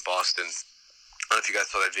hands now in Boston. I don't know if you guys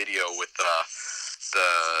saw that video with the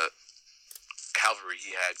cavalry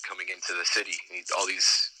he had coming into the city. All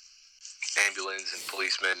these ambulance and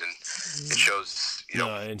policemen, and it shows, you know,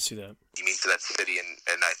 No, I didn't see that. he means to that city, and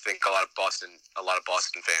I think a lot of Boston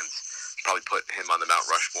fans probably put him on the Mount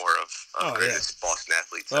Rushmore of greatest Boston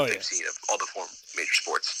athletes that they've seen of all the four major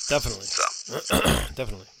sports. Definitely. So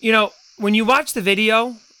Definitely. You know, when you watch the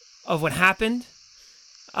video of what happened,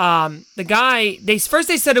 the guy, they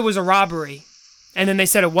said it was a robbery, and then they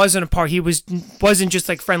said it wasn't wasn't just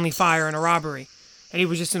like friendly fire and a robbery, and he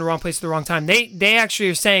was just in the wrong place at the wrong time. They actually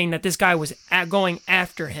are saying that this guy was going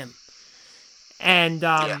after him, and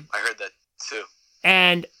yeah, I heard that too.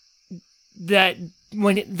 And that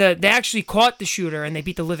when they actually caught the shooter and they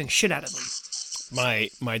beat the living shit out of him.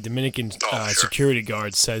 My Dominican security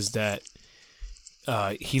guard says that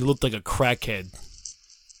he looked like a crackhead.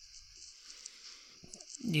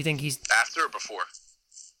 Do you think he's After or before?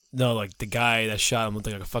 No, like the guy that shot him looked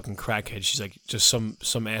like a fucking crackhead. She's like just some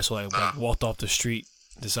asshole that like, walked off the street,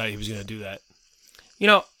 decided he was gonna do that. You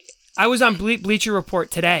know, I was on Bleacher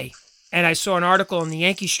Report today, and I saw an article in the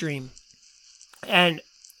Yankee Stream, and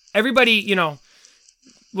everybody, you know,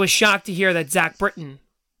 was shocked to hear that Zach Britton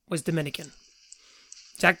was Dominican.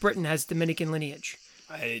 Zach Britton has Dominican lineage.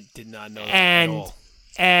 I did not know that And at all.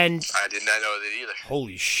 And I did not know that either.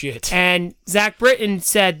 Holy shit. And Zach Britton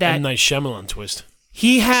said that M. Night Shyamalan twist.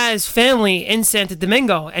 He has family in Santo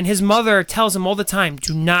Domingo, and his mother tells him all the time,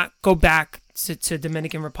 do not go back to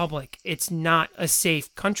Dominican Republic. It's not a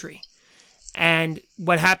safe country. And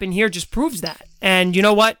what happened here just proves that. And you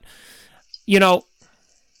know what? You know,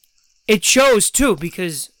 it shows too,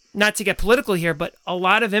 because not to get political here, but a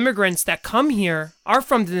lot of immigrants that come here are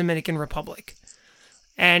from the Dominican Republic.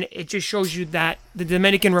 And it just shows you that the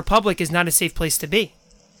Dominican Republic is not a safe place to be.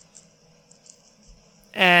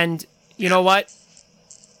 And you know what?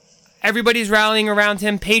 Everybody's rallying around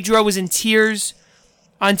him. Pedro was in tears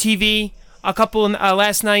on TV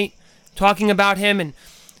last night talking about him. And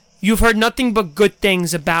you've heard nothing but good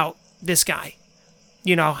things about this guy.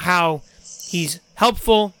 You know, how he's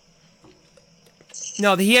helpful.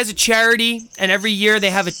 No, he has a charity, and every year they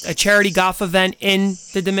have a charity golf event in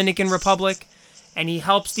the Dominican Republic. And he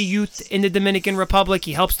helps the youth in the Dominican Republic.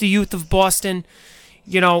 He helps the youth of Boston.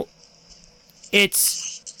 You know,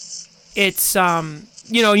 it's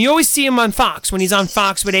you know, you always see him on Fox when he's on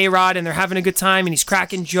Fox with A-Rod and they're having a good time and he's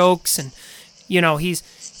cracking jokes and, you know, he's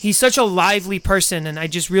such a lively person, and I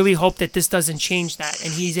just really hope that this doesn't change that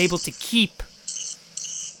and he's able to keep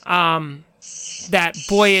that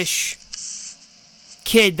boyish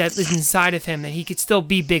kid that is inside of him, that he could still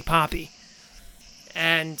be Big Papi.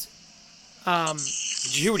 And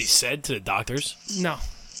did you hear what he said to the doctors? No.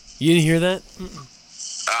 You didn't hear that?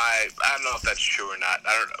 I don't know if that's true or not.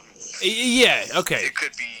 I don't know. Yeah. Okay. It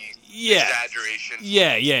could be exaggeration.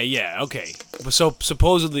 Yeah. Okay. So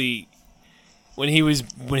supposedly, when he was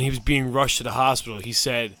being rushed to the hospital, he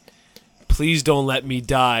said, "Please don't let me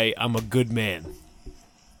die. I'm a good man."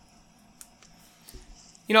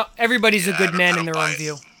 You know, everybody's a good man in their own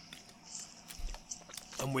view.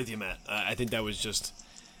 I'm with you, Matt. I think that was just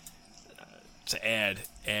to add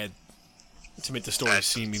to make the story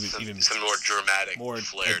seem even some more dramatic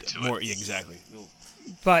flair to it. Yeah, exactly.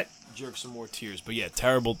 But Jerk some more tears. But yeah,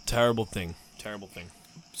 terrible thing. Terrible thing.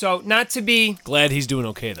 So not to be glad he's doing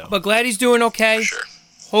okay though. But glad he's doing okay. For sure.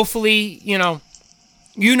 Hopefully, you know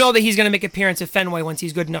that he's going to make an appearance at Fenway once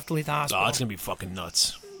he's good enough to leave the hospital. Oh, it's going to be fucking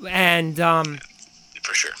nuts. And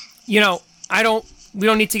for sure. You know, we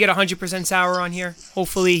don't need to get 100% sour on here.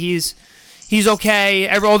 Hopefully he's okay.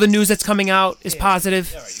 All the news that's coming out is positive.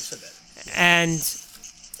 Yeah, right, you said that. And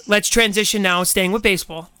let's transition now, staying with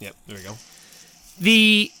baseball. Yep, there we go.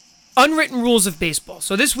 The unwritten rules of baseball.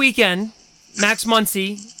 So this weekend, Max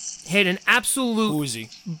Muncy hit an absolute Who is he?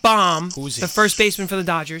 bomb. Who is he? The first baseman for the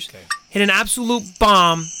Dodgers. Okay. Hit an absolute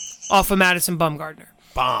bomb off of Madison Bumgarner.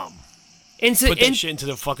 Bomb. Put that shit into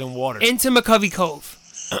the fucking water. Into McCovey Cove.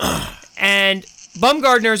 And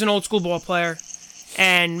Bumgarner is an old school ball player.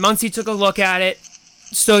 And Muncy took a look at it,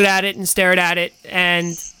 stood at it, and stared at it.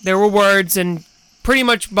 And there were words, and pretty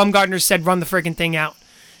much Bumgarner said, "Run the freaking thing out."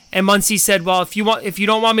 And Muncy said, "Well, if you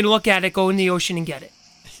don't want me to look at it, go in the ocean and get it."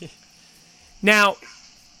 Now,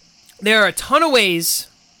 there are a ton of ways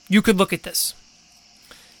you could look at this.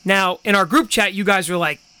 Now, in our group chat, you guys were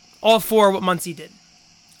like, all for what Muncy did.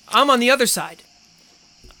 I'm on the other side.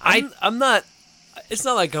 I'm not. It's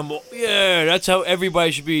not like that's how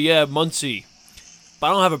everybody should be. Yeah, Muncy. But I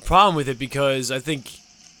don't have a problem with it because I think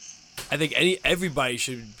everybody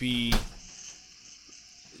should be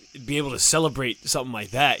able to celebrate something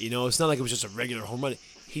like that. You know, it's not like it was just a regular home run.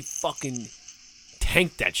 He fucking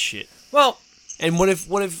tanked that shit. Well, and what if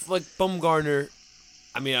like Bumgarner?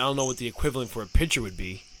 I mean, I don't know what the equivalent for a pitcher would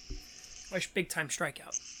be. A big time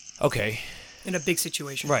strikeout. Okay. In a big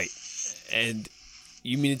situation. Right. And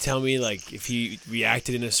you mean to tell me, like, if he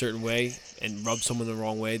reacted in a certain way and rubbed someone the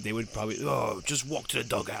wrong way, they would probably, just walk to the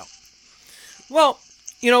dugout. Well,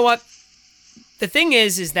 you know what? The thing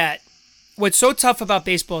is that what's so tough about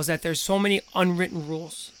baseball is that there's so many unwritten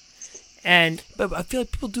rules. But I feel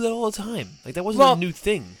like people do that all the time. Like, that wasn't a new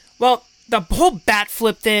thing. Well, the whole bat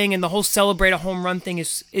flip thing and the whole celebrate a home run thing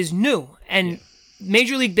is new. And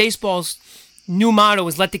Major League Baseball's new motto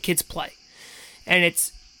is let the kids play. And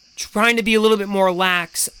it's trying to be a little bit more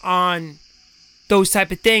lax on those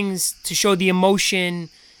type of things to show the emotion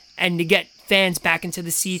and to get fans back into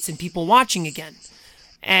the seats and people watching again.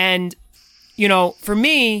 And, you know, for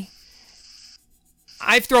me,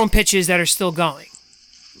 I've thrown pitches that are still going.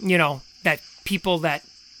 You know, that people that,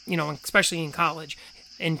 you know, especially in college.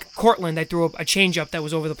 In Cortland, I threw a changeup that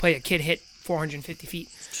was over the plate. A kid hit 450 feet.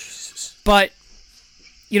 Jesus. But,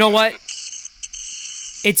 you know what?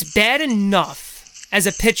 It's bad enough as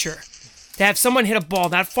a pitcher to have someone hit a ball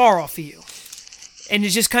that far off of you. And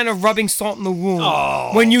it's just kind of rubbing salt in the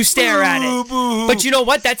wound when you stare at it. But you know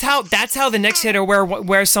what? That's how the next hitter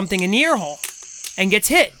wears something in the ear hole and gets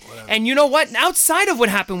hit. Whatever. And you know what? Outside of what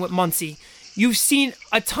happened with Muncy, you've seen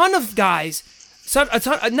a ton of guys,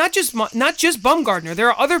 not just Bumgarner. There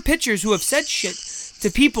are other pitchers who have said shit to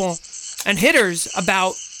people and hitters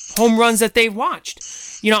about home runs that they've watched.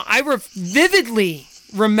 You know, I vividly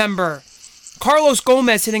remember Carlos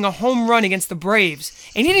Gomez hitting a home run against the Braves,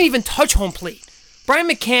 and he didn't even touch home plate. Brian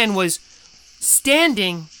McCann was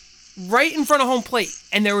standing right in front of home plate,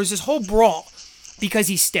 and there was this whole brawl because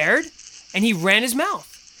he stared and he ran his mouth.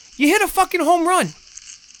 You hit a fucking home run,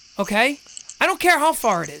 okay? I don't care how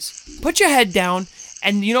far it is. Put your head down,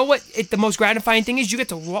 and you know what? The most gratifying thing is you get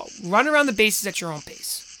to run around the bases at your own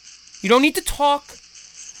pace. You don't need to talk.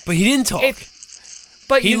 But he didn't talk.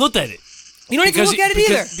 But he looked at it. You don't need to look at it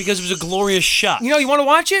either. Because it was a glorious shot. You know, you want to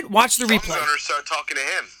watch it? Watch the replay. Bumgarner started talking to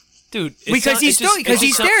him. Dude, because he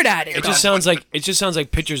stared at it. It just sounds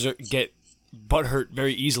like pitchers get butthurt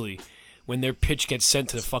very easily when their pitch gets sent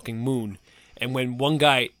to the fucking moon, and when one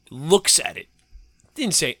guy looks at it.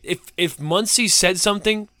 Didn't say if Muncy said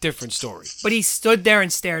something, different story. But he stood there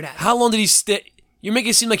and stared at it. How long did he stay? You make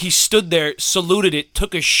it seem like he stood there, saluted it,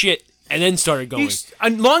 took a shit, and then started going.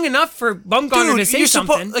 Long enough for Bumgarner to say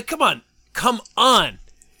something. Come on.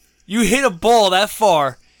 You hit a ball that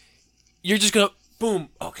far, you're just gonna boom.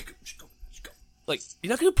 Okay, just go. Like, you're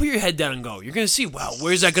not gonna put your head down and go. You're gonna see, wow,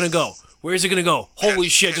 where's that gonna go? Where's it gonna go? Holy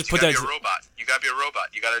shit! Just put that. You gotta be a robot.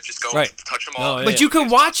 You gotta just go touch them all. But you can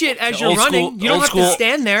watch it as you're running. You don't have to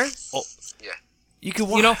stand there. You could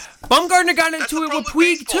You know, Bumgarner got That's into the it with problem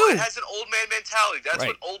Puig baseball. too. It has an old man mentality. That's Right.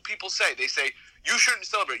 what old people say. They say, you shouldn't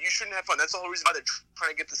celebrate. You shouldn't have fun. That's the whole reason why they're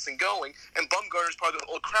trying to get this thing going. And Bumgarner's part of the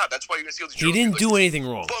old crowd. That's why you're going to see all these He jokes. didn't Like, do anything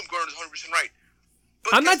wrong. Bumgarner's 100% right.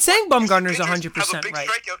 But I'm not guess saying what? Bumgarner's Pitchers 100% have a big right.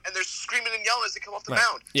 strikeout, and they're screaming and yelling as they come off the Right.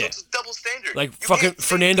 mound. Yeah. So it's a double standard. Like You fucking can't say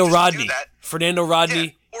Fernando pitchers do Rodney. that. Fernando Rodney,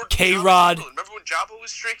 Yeah. Or K-Rod. Jabba. Remember when Jabba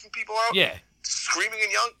was striking people out? Yeah. Screaming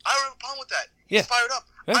and yelling? I don't have a problem with that. He's Yeah. fired up.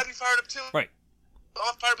 Yeah. I'd be fired up too. Right.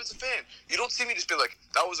 I'm fired up as a fan. You don't see me just be like,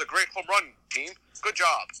 that was a great home run, team. Good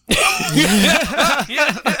job.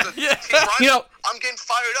 You know, I'm getting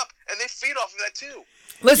fired up, and they feed off of that too.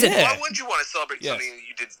 listen. Yeah. Why wouldn't you want to celebrate Yes. something that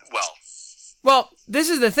you did well? Well, this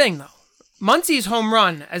is the thing, though. Muncy's home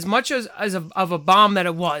run, as much as of a bomb that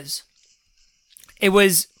it wasn't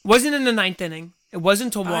in the ninth inning. It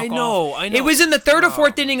wasn't to walk I off. know. It was in the third or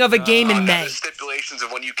fourth inning of a game in May. There's stipulations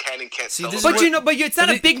of when you can and can't See, this celebrate. is But it's not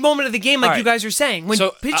a big moment of the game like All you right. guys are saying. When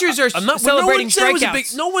So, pitchers are I'm not, celebrating strikeouts.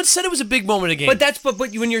 strikeouts. No one said it was a big moment of the game. But that's but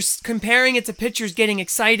when you're comparing it to pitchers getting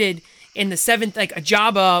excited in the seventh, like a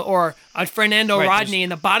Jabba or a Fernando Right, Rodney in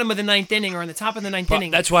the bottom of the ninth inning or in the top of the ninth But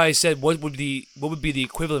inning. that's why I said what would be the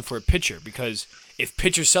equivalent for a pitcher, because if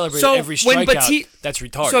pitchers celebrate So, every when strikeout, that's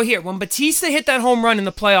retarded. So here, when Batista hit that home run in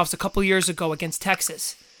the playoffs a couple years ago against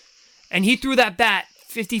Texas, and he threw that bat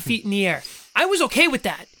 50 feet in the air, I was okay with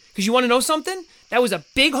that. Because you want to know something? That was a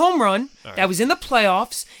big home run. That was in the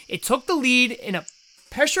playoffs. It took the lead in a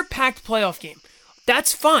pressure-packed playoff game.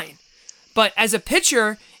 That's fine. But as a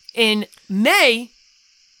pitcher in May,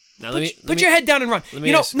 now, put your head down and run. let me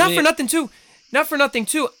You know, ask- not let for me- nothing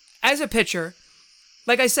too. As a pitcher,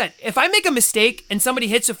 like I said, if I make a mistake and somebody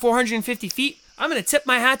hits it 450 feet, I'm going to tip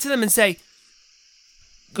my hat to them and say,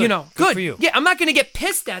 Good. you know, Good for you. Yeah, I'm not going to get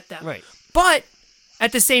pissed at them. Right. But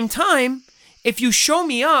at the same time, if you show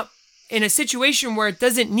me up in a situation where it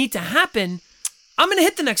doesn't need to happen, I'm going to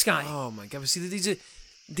hit the next guy. Oh my god! But see, these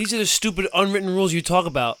are the stupid unwritten rules you talk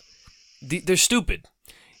about. They're stupid.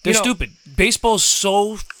 They're You know- stupid. Baseball's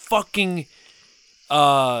so fucking.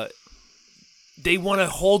 They want to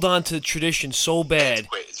hold on to tradition so bad.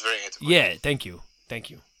 Antiquated. It's very antiquated. Yeah. Thank you.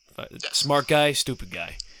 Smart guy, stupid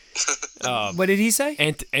guy. What did he say?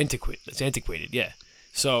 Antiquated. It's antiquated. Yeah.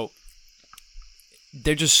 So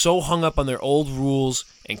they're just so hung up on their old rules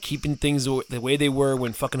and keeping things the way they were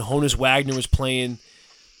when fucking Honus Wagner was playing.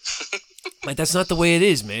 Like, that's not the way it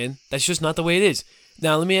is, man. That's just not the way it is.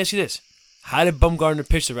 Now, let me ask you this. How did Bumgarner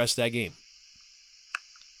pitch the rest of that game?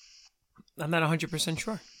 I'm not 100%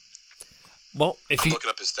 sure. Well, if I'm he looking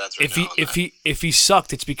up his stats right now. if he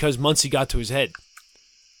sucked, it's because Muncy got to his head.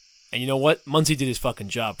 And you know what? Muncy did his fucking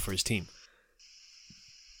job for his team.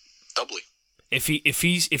 Doubly. If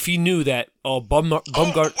he knew that Bumgarner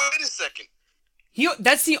Wait a second.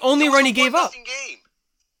 That's the only run he gave up. Game.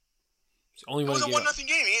 it's the only It one was he a gave up. 1-0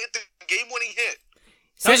 game. He hit the game when he hit.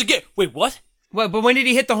 That was a game. Wait, what? Well, but when did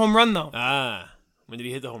he hit the home run, though? When did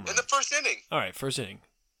he hit the home run? In the first inning. All right, first inning.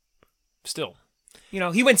 Still, You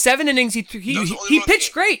know, he went 7 innings. He That was the only he run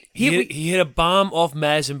pitched game. great. he hit a bomb off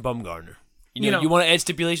Madison Bumgarner. You You know- you want to add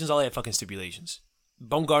stipulations? I'll add fucking stipulations.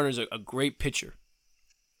 Bumgarner's a great pitcher.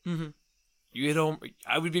 Mm-hmm. You hit home.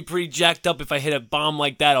 I would be pretty jacked up if I hit a bomb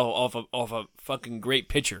like that off a fucking great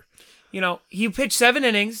pitcher. You know, he pitched 7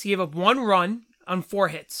 innings. He gave up 1 run on 4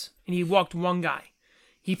 hits, and he walked 1 guy.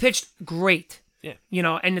 He pitched great. Yeah. You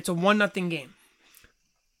know, and it's a 1-0 game.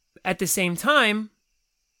 At the same time,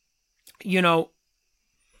 you know,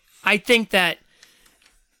 I think that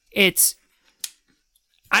it's.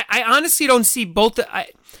 I honestly don't see both.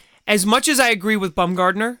 As much as I agree with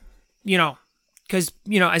Bumgarner, you know, because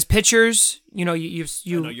you know, as pitchers, you know, you I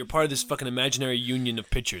know, you're part of this fucking imaginary union of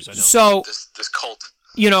pitchers. I know. so This cult.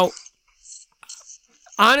 you know,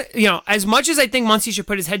 as much as I think Muncy should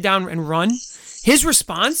put his head down and run, his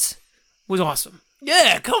response was awesome.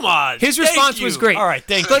 Yeah, come on. His Thank response was you. great. All right,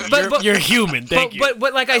 thank But- you. but- You're human. Thank you.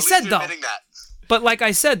 But like I At least said you're though, admitting that. but like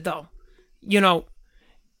I said though, you know,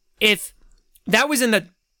 if that was in the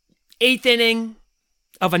 8th inning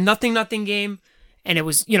of a 0-0 game, and it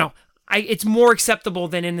was, you know, it's more acceptable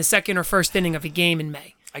than in the 2nd or 1st inning of a game in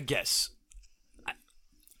May. I guess.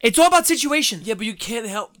 It's all about situations. Yeah, but you can't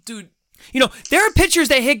help, dude. You know, there are pitchers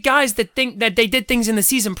that hit guys that think that they did things in the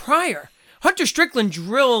season prior. Hunter Strickland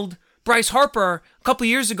drilled Bryce Harper a couple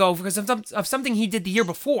years ago because of something he did the year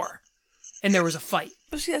before, and there was a fight.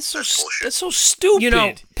 But see, that's bullshit. so stupid. You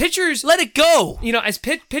know, pitchers. let it go. You know, as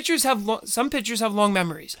pitchers have some pitchers have long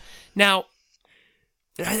memories. Now,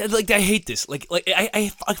 I hate this. I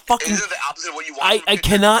fucking. Isn't it the opposite of what you want? I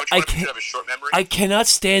cannot. Don't you I want a pitcher to can't. have a short memory? I cannot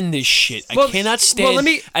stand this shit. Well, I cannot well, stand let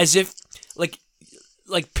me- as if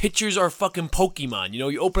like pitchers are fucking Pokemon. You know,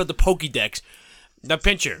 you open up the Pokédex. The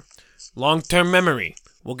pitcher. Long-term memory.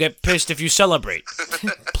 We'll get pissed if you celebrate.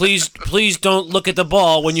 Please don't look at the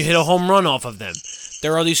ball when you hit a home run off of them.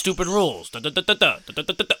 There are these stupid rules.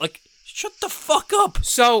 Like, shut the fuck up.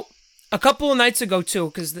 So, a couple of nights ago too,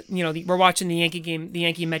 because we're watching the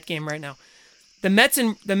Yankee Met game right now. The Mets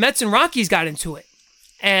and Rockies got into it,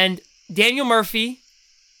 and Daniel Murphy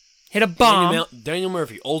hit a bomb. Daniel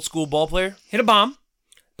Murphy, old school ball player, hit a bomb,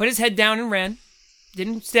 put his head down and ran.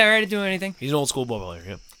 Didn't stare at it, do anything. He's an old school ball player.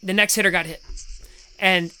 Yeah. The next hitter got hit,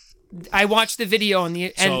 and I watched the video on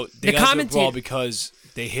the so they got into a brawl because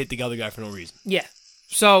they hit the other guy for no reason. Yeah.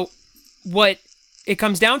 So what it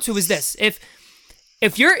comes down to is this: if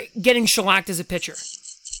you're getting shellacked as a pitcher,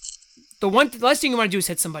 the last thing you want to do is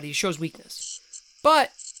hit somebody. It shows weakness.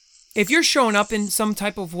 But if you're showing up in some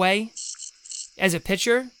type of way as a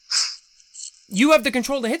pitcher, you have the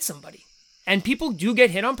control to hit somebody. And people do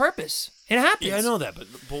get hit on purpose. It happens. Yeah, I know that, but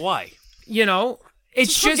why?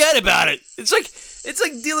 It's just forget about it. It's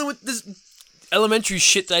like dealing with this elementary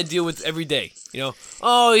shit that I deal with every day.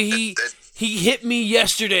 Oh, he hit me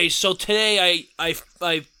yesterday, so today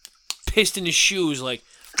I pissed in his shoes. Like,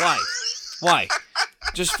 why?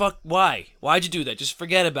 Just why? Why'd you do that? Just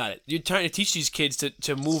forget about it. You're trying to teach these kids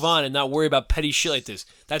to move on and not worry about petty shit like this.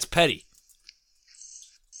 That's petty.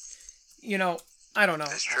 I don't know.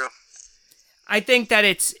 That's true. I think that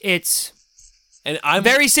it's and I'm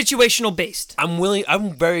very situational based.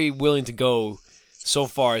 I'm very willing to go so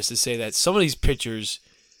far as to say that some of these pitchers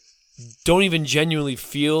don't even genuinely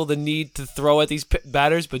feel the need to throw at these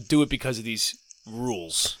batters, but do it because of these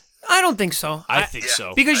rules. I don't think so. I think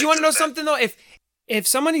so. Because you want to know something though? If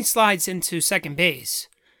somebody slides into second base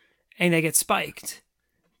and they get spiked,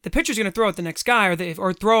 the pitcher's going to throw at the next guy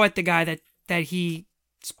or throw at the guy that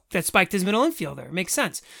spiked his middle infielder. It makes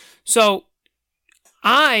sense. So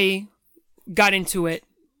I got into it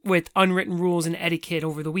with unwritten rules and etiquette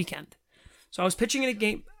over the weekend. So I was pitching in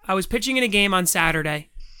a game on Saturday,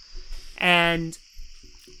 and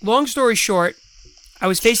long story short, I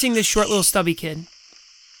was facing this short little stubby kid,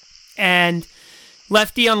 and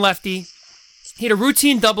lefty on lefty. He had a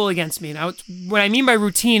routine double against me. Now, what I mean by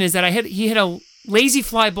routine is that he hit a lazy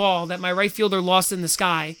fly ball that my right fielder lost in the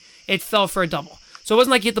sky. It fell for a double. So it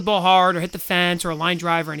wasn't like he hit the ball hard or hit the fence or a line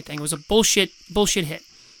drive or anything. It was a bullshit hit.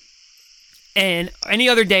 And any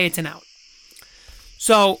other day, it's an out.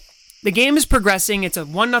 So the game is progressing. It's a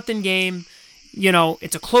 1-0 game.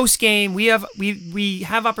 It's a close game. We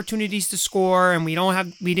have opportunities to score, and we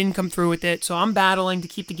didn't come through with it. So I'm battling to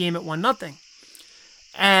keep the game at 1-0.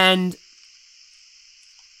 And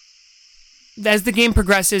as the game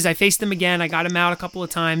progresses, I faced him again. I got him out a couple of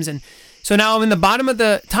times, and so now I'm in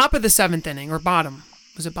the top of the 7th inning, or bottom.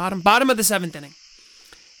 Was it bottom? Bottom of the 7th inning.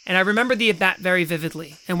 And I remember the at-bat very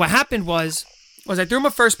vividly. And what happened was I threw my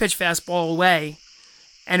first pitch fastball away,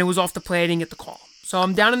 and it was off the plate. I didn't get the call. So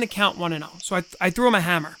I'm down in the count 1-0. So I threw him a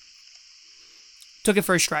hammer. Took it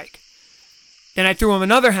for a strike. Then I threw him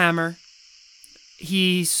another hammer.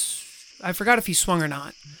 I forgot if he swung or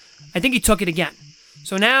not. I think he took it again.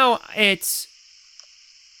 So now it's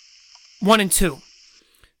 1-2.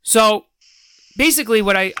 So basically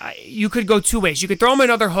you could go two ways. You could throw him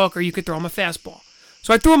another hook, or you could throw him a fastball.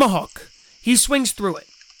 So I threw him a hook. He swings through it.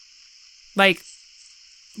 Like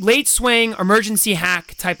late swing, emergency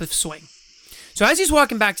hack type of swing. So as he's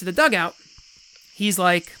walking back to the dugout, he's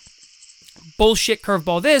like, bullshit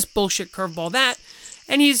curveball this, bullshit curveball that.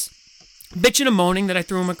 And he's bitching and moaning that I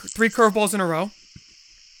threw him 3 curveballs in a row,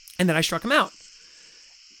 and then I struck him out.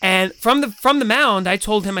 And from the mound, I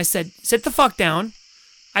told him, I said, sit the fuck down.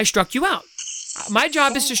 I struck you out. My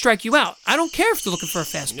job is to strike you out. I don't care if you're looking for a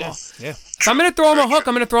fastball. Yeah. If I'm going to throw him a hook,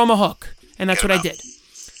 I'm going to throw him a hook. And that's what I did.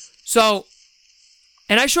 So,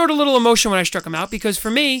 and I showed a little emotion when I struck him out, because for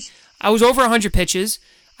me, I was over 100 pitches.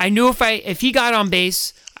 I knew if he got on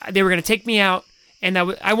base, they were going to take me out, and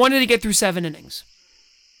I wanted to get through 7 innings.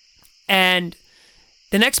 And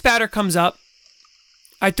the next batter comes up.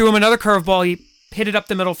 I threw him another curveball. He hit it up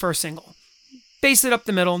the middle for a single. Base it up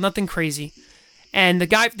the middle, nothing crazy. And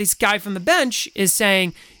this guy from the bench is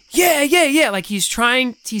saying, yeah, like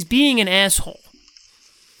he's being an asshole.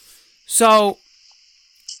 So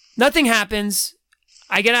nothing happens.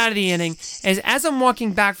 I get out of the inning. As I'm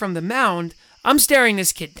walking back from the mound, I'm staring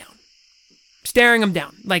this kid down. Staring him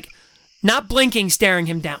down. Like, not blinking, staring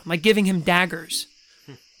him down. Like, giving him daggers.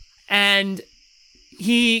 And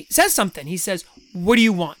he says something. He says, what do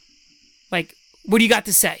you want? Like, what do you got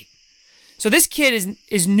to say? So this kid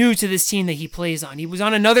is new to this team that he plays on. He was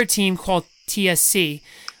on another team called TSC,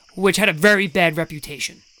 which had a very bad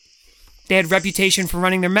reputation. They had a reputation for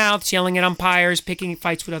running their mouths, yelling at umpires, picking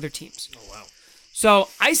fights with other teams. Oh, wow. So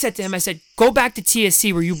I said to him, I said, go back to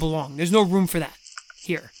TSC where you belong. There's no room for that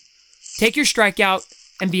here. Take your strikeout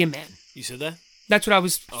and be a man. You said that? That's what I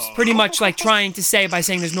was pretty much like trying to say by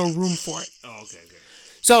saying there's no room for it. Oh, okay.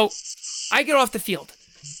 So I get off the field.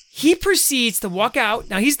 He proceeds to walk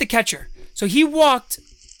out. Now he's the catcher. So he walked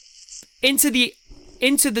into the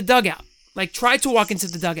dugout. Like tried to walk into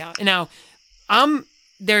the dugout. And now I'm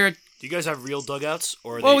there. Do you guys have real dugouts?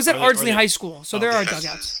 Or Well, it was at Ardsley High School. So there are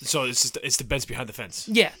dugouts. So it's the bench behind the fence.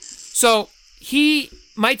 Yeah. So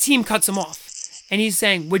my team cuts him off. And he's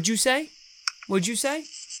saying, "Would you say? Would you say?"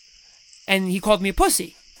 And he called me a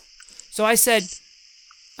pussy. So I said,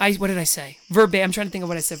 what did I say? Verbatim. I'm trying to think of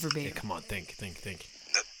what I said verbatim. Yeah, come on, think.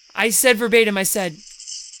 I said verbatim, I said,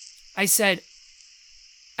 I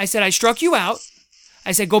struck you out.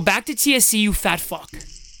 I said, go back to TSC, you fat fuck.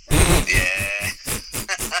 Yeah.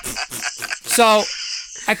 So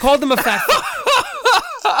I called him a fat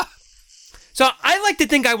fuck. So I like to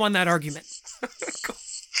think I won that argument.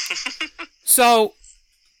 So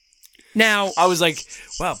now I was like,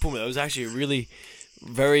 wow, Puma, that was actually a really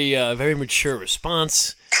very very mature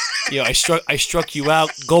response. I struck you out.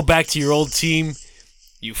 Go back to your old team,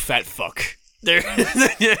 you fat fuck. There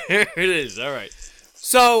it is. All right.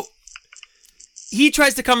 So he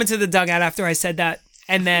tries to come into the dugout after I said that,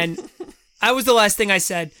 and then I was the last thing I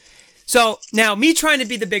said. So now me trying to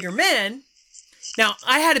be the bigger man. Now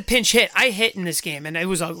I had a pinch hit. I hit in this game, and it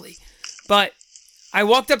was ugly. But I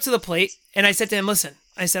walked up to the plate, and I said to him, listen,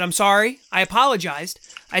 I said, I'm sorry. I apologized.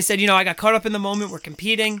 I said, I got caught up in the moment. We're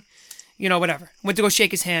competing. Whatever. Went to go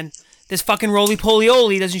shake his hand. This fucking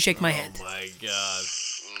roly-poly-oly doesn't shake my hand. Oh, my God.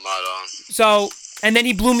 Mud on. So, and then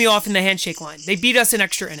he blew me off in the handshake line. They beat us in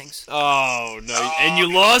extra innings. Oh, no. And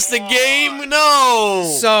you lost the game?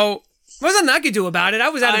 No. So, there wasn't nothing I could do about it. I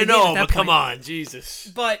was out of the game at that but point. come on. Jesus.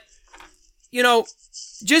 But,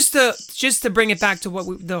 just to bring it back to what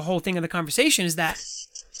the whole thing of the conversation is that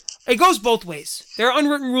it goes both ways. There are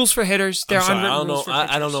unwritten rules for hitters. There are unwritten rules for pitchers.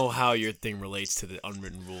 I don't know how your thing relates to the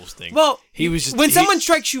unwritten rules thing. Well, he was just, when someone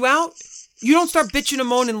strikes you out, you don't start bitching and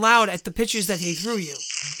moaning loud at the pitches that he threw you.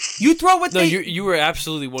 You throw what they... No, you were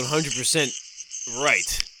absolutely 100%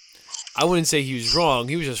 right. I wouldn't say he was wrong.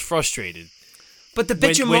 He was just frustrated. But the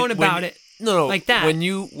bitch and moan about it, no, like that. When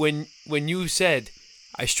you said,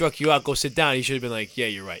 I struck you out, go sit down, he should have been like, yeah,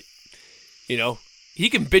 you're right. He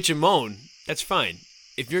can bitch and moan. That's fine.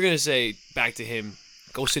 If you're going to say back to him,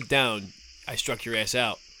 go sit down, I struck your ass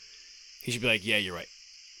out, he should be like, yeah, you're right.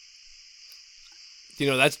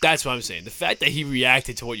 That's what I'm saying. The fact that he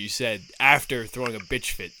reacted to what you said after throwing a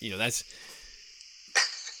bitch fit, that's...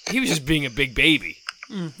 He was just being a big baby.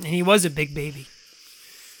 And he was a big baby.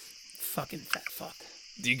 Fucking fat fuck.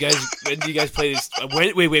 When do you guys play this?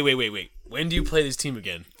 Wait. When do you play this team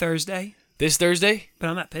again? Thursday. This Thursday? But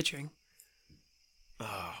I'm not pitching.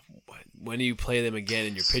 When do you play them again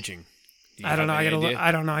in your pitching? I don't know.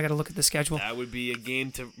 I gotta look at the schedule. That would be a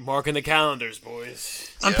game to mark in the calendars,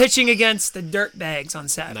 boys. I'm pitching against the Dirtbags on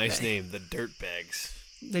Saturday. Nice name, the Dirtbags.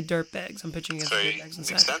 The Dirtbags. I'm pitching against the Dirtbags on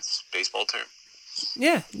Saturday. Makes sense. Baseball term.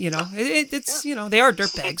 Yeah, it's they are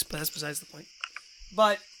dirtbags, but that's besides the point.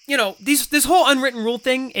 But this whole unwritten rule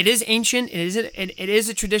thing, it is ancient. It is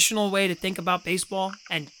a traditional way to think about baseball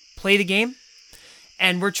and play the game.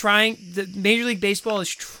 And the Major League Baseball is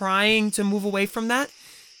trying to move away from that.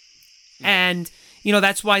 Yeah. And,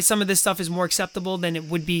 that's why some of this stuff is more acceptable than it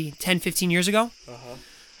would be 10, 15 years ago. Uh-huh.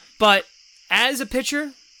 But as a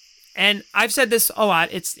pitcher, and I've said this a lot,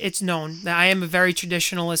 it's known that I am a very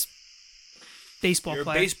traditionalist baseball player.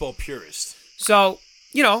 You're a baseball purist. So,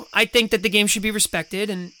 I think that the game should be respected,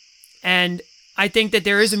 and I think that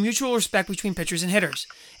there is a mutual respect between pitchers and hitters.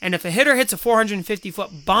 And if a hitter hits a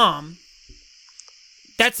 450-foot bomb,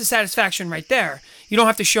 that's the satisfaction right there. You don't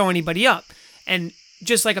have to show anybody up. And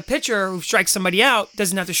just like a pitcher who strikes somebody out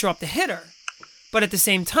doesn't have to show up the hitter. But at the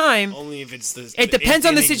same time, only if it's the it depends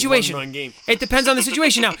on the situation. It depends on the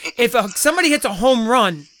situation. Now, if somebody hits a home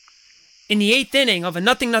run in the 8th inning of a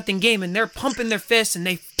 0-0 game and they're pumping their fists and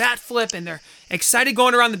they bat flip and they're excited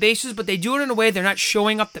going around the bases, but they do it in a way they're not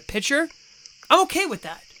showing up the pitcher, I'm okay with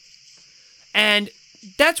that. And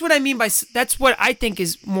that's what I mean by, that's what I think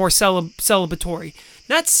is more celebratory.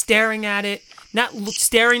 Not staring at it, not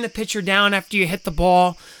staring the pitcher down after you hit the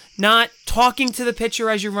ball, not talking to the pitcher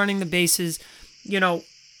as you're running the bases.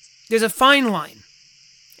 There's a fine line.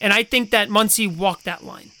 And I think that Muncy walked that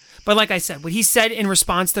line. But like I said, what he said in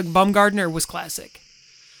response to Bumgardner was classic.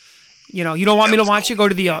 You don't want me to watch it? Go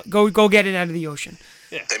to the go get it out of the ocean.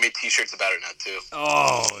 Yeah. They made T-shirts about it now too.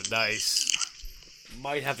 Oh, nice.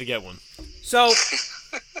 Might have to get one. So,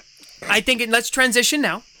 I think let's transition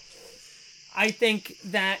now. I think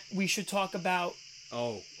that we should talk about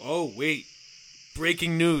Oh, wait.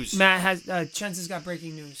 Breaking news. Matt has Chance has got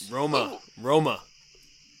breaking news. Roma.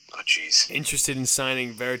 Oh, jeez. Interested in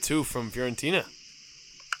signing Veretout from Fiorentina.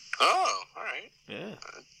 Oh, all right. Yeah.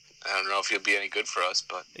 I don't know if he'll be any good for us,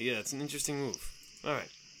 but Yeah, it's an interesting move. All right.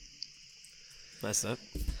 That's that.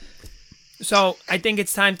 So I think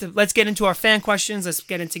it's time to let's get into our fan questions. Let's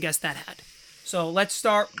get into Guess That Hat. So let's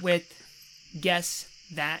start with Guess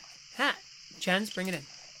That Hat. Chance, bring it in.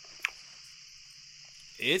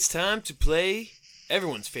 It's time to play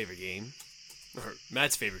everyone's favorite game, or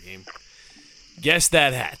Matt's favorite game. Guess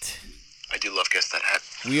That Hat. I do love Guess That Hat.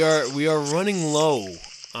 We are running low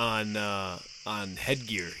on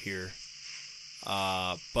headgear here,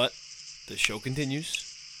 but the show continues.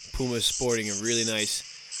 Puma's sporting a really nice.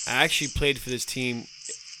 I actually played for this team.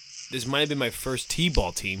 This might have been my first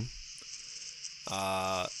T-ball team.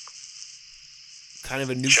 Kind of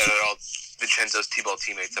a new. Shout out all Vincenzo's T-ball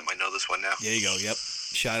teammates that might know this one now. There you go. Yep.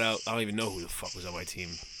 Shout out. I don't even know who the fuck was on my team.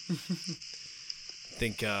 I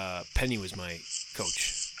think Penny was my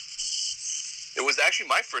coach. It was actually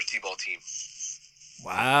my first T-ball team.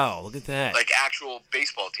 Wow, look at that. Like actual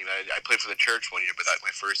baseball team. I played for the church one year, but that's my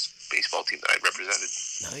first baseball team that I represented.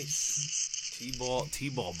 Nice.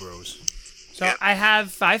 T-ball bros. So Yeah. I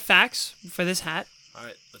have 5 facts for this hat. All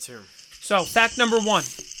right, let's hear them. So fact number 1.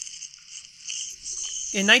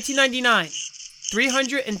 In 1999,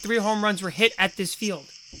 303 home runs were hit at this field.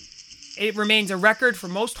 It remains a record for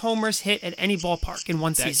most homers hit at any ballpark in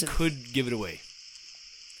one That season. could give it away.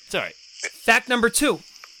 It's all right. Fact number 2.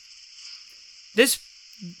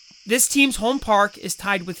 This team's home park is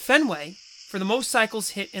tied with Fenway for the most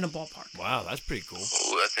cycles hit in a ballpark. Wow, that's pretty cool.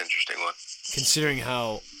 Oh, that's an interesting one. Considering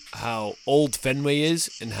how old Fenway is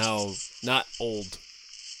and how not old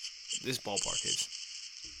this ballpark is.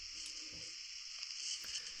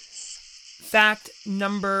 Fact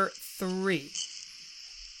number 3.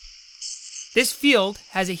 This field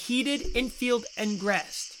has a heated infield and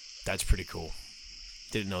grass. That's pretty cool.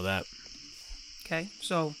 Didn't know that. Okay,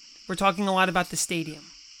 so we're talking a lot about the stadium.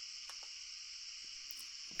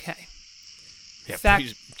 Okay. Yeah, Fact-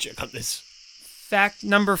 please check on this. Fact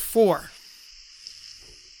number 4.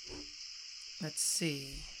 Let's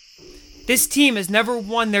see. This team has never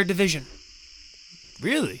won their division.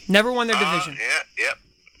 Really? Never won their division. Yep.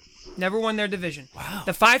 Never won their division. Wow.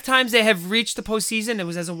 The 5 times they have reached the postseason, it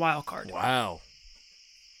was as a wild card. Wow.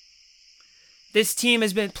 This team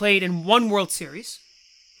has been played in 1 World Series.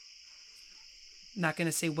 Not going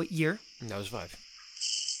to say what year. That was 5.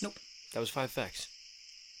 Nope. That was 5 facts.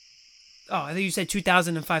 Oh, I think you said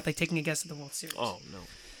 2005, like taking a guess at the World Series. Oh, no.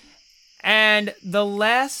 And the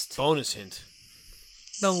last Bonus hint.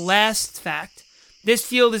 fact, this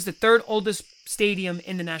field is the 3rd oldest stadium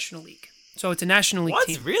in the National League. So it's a National League What?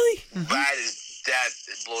 team. Really? That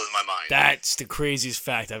blows my mind. That's the craziest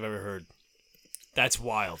fact I've ever heard. That's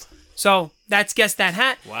wild. So that's Guess That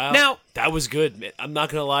Hat. Wow. Now, that was good. Man. I'm not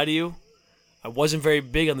going to lie to you. I wasn't very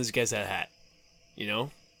big on this Guess That Hat. You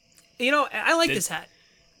know? I like this hat.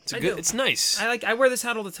 It's I good. do. It's nice. I wear this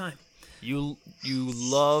hat all the time. You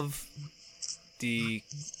love the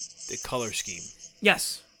color scheme.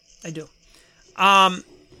 Yes, I do. I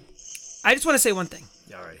just want to say one thing.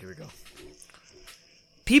 All right, here we go.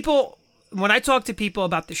 People, when I talk to people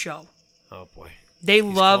about the show, Oh boy.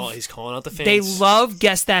 He's calling out the fans. they love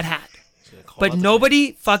Guess That Hat. He's gonna call But out the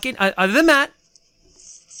nobody fucking, other than Matt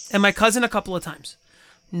and my cousin a couple of times,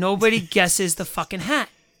 nobody guesses the fucking hat.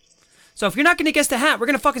 So if you're not going to guess the hat, we're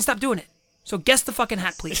going to fucking stop doing it. So guess the fucking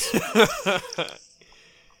hat, please.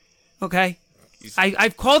 Okay?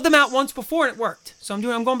 I've called them out once before and it worked. So I'm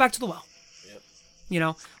going back to the well.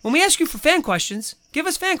 Yep. When we ask you for fan questions, give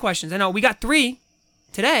us fan questions. I know we got 3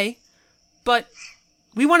 today, but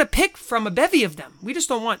we want to pick from a bevy of them. We just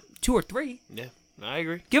don't want 2 or 3. Yeah, I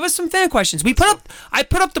agree. Give us some fan questions. I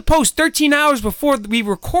put up the post 13 hours before we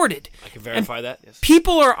recorded. I can verify that. Yes.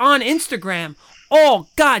 People are on Instagram all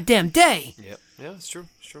goddamn day. Yep. Yeah, it's true.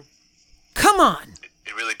 It's true. Come on.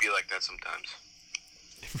 It really be like that sometimes.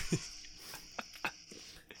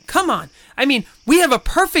 Come on. I mean, we have a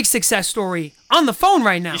perfect success story on the phone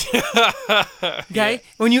right now. Okay? Yeah.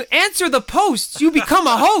 When you answer the posts, you become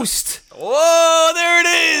a host. Whoa, there it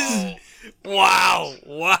is. Wow.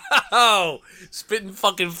 Wow. Spitting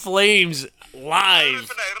fucking flames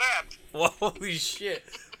live. Holy shit.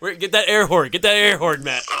 Get that air horn. Get that air horn,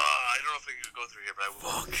 Matt. I don't know if I can go through here, but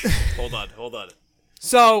I will. Hold on.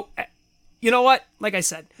 So, you know what? Like I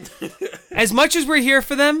said, as much as we're here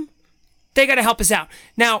for them, they got to help us out.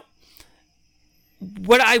 Now,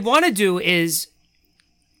 what I want to do is,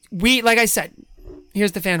 like I said,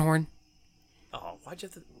 here's the fan horn. Oh, why'd you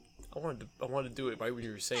have to? I wanted to do it right when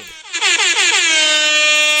you were saying it.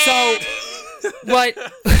 So, what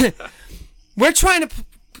we're trying to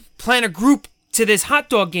plan a group to this hot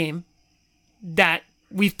dog game that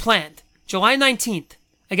we've planned. July 19th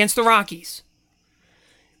against the Rockies.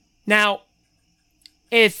 Now,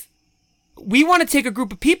 if we want to take a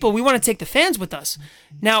group of people, we want to take the fans with us.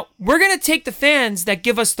 Now, we're going to take the fans that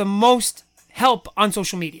give us the most help on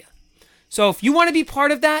social media. So if you want to be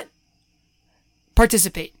part of that,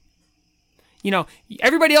 participate. You know,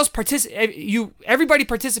 everybody else everybody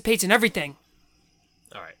participates in everything.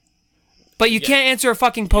 All right. But you can't answer a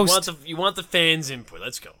fucking post. You want the fans' input.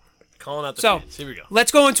 Let's go. Calling out the fans. Here we go.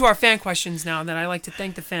 Let's go into our fan questions now that I like to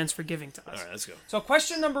thank the fans for giving to us. All right, let's go. So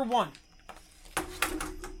question number 1.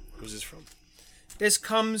 Who's this from? This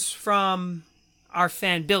comes from our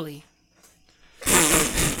fan, Billy.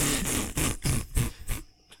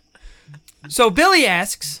 So Billy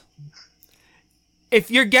asks, if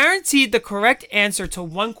you're guaranteed the correct answer to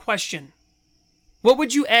one question, what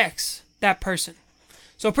would you ask that person?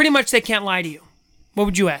 So pretty much they can't lie to you. What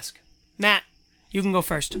would you ask? Matt, you can go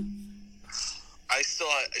first. I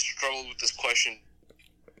struggled with this question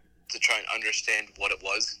to try and understand what it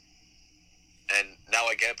was. And now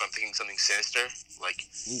I get it, but I'm thinking something sinister, like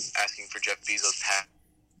asking for Jeff Bezos'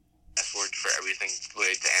 password for everything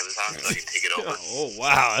related to Amazon so I can take it over. Oh,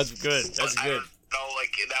 wow. That's good. That's but good. I don't know,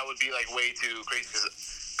 like, that would be, like, way too crazy because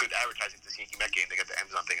good advertising to the Yankee Met game. They got the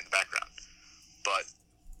Amazon thing in the background. But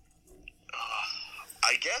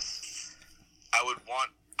I guess I would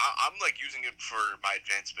want... I'm, like, using it for my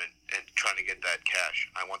advancement and trying to get that cash.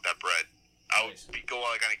 I want that bread. I would go,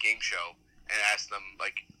 like, on a game show and ask them,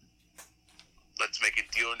 like, let's make it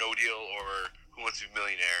Deal or No Deal or Who Wants to Be a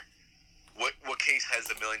Millionaire. What case has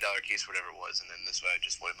the $1 million case, whatever it was, and then this way I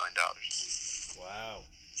just won $9. Wow.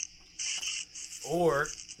 Or,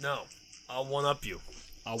 no, I'll one-up you.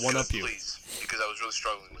 Please, because I was really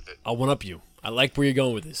struggling with it. I'll one-up you. I like where you're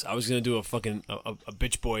going with this. I was going to do a fucking a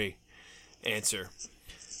bitch boy answer,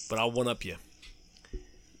 but I'll one-up you.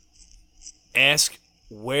 Ask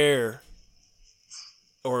where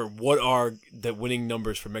or what are the winning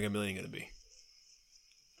numbers for Mega Million going to be?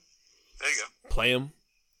 There you go. Play them,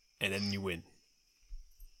 and then you win.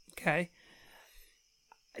 Okay.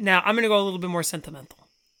 Now, I'm going to go a little bit more sentimental.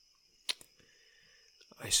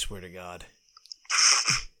 I swear to God.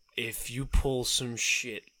 If you pull some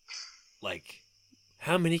shit, like,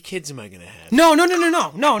 how many kids am I going to have? No.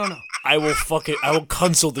 I will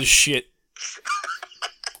cancel this shit.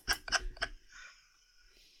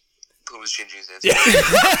 Who was changing his answer?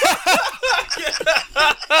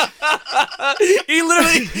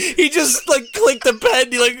 He just, like, clicked the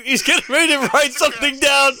pen. He's getting ready to write something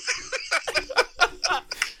down.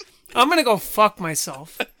 I'm going to go fuck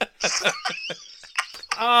myself.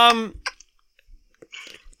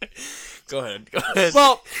 Go ahead.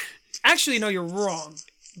 Well, actually, no, you're wrong.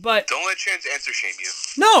 But don't let Chance answer shame you.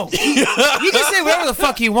 No, he can say whatever the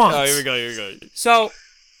fuck he wants. Oh, here we go. So,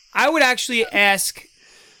 I would actually ask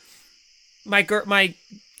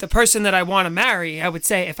the person that I want to marry. I would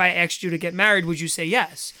say, if I asked you to get married, would you say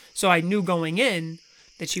yes? So I knew going in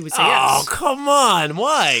that she would say yes. Oh, come on!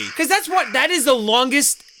 Why? Because that is the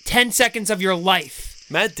longest 10 seconds of your life.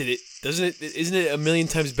 Matt did it. Isn't it a million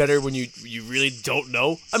times better when you really don't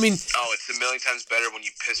know? I mean... Oh, it's a million times better when you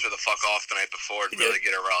piss her the fuck off the night before and really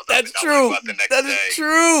get her riled up. That's true. That is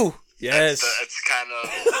true. Yes. That's kind of...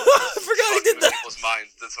 I forgot I did that. People's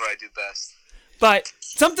minds. That's what I do best. But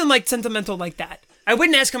something like sentimental like that. I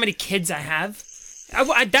wouldn't ask how many kids I have.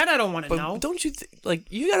 I don't want to know. Don't you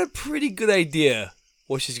you got a pretty good idea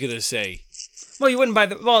what she's gonna say? Well, you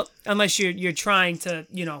wouldn't unless you're trying to,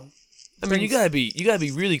 you know. I mean, you gotta be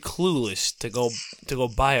really clueless to go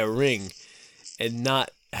buy a ring and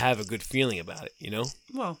not have a good feeling about it, you know?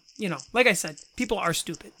 Well, you know, like I said, people are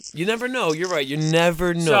stupid. You never know. You're right. You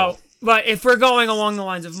never know. So, but if we're going along the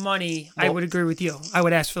lines of money, I would agree with you. I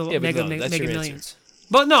would ask for Mega Millions.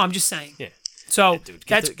 But no, I'm just saying. Yeah. So dude,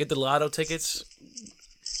 get the lotto tickets.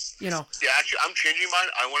 You know. Yeah, actually, I'm changing mine.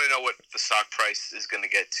 I want to know what the stock price is going to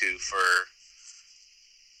get to for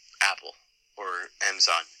Apple or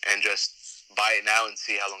Amazon, and just buy it now and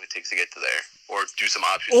see how long it takes to get to there, or do some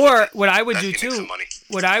options. Or what I would do too.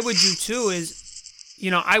 What I would do too is,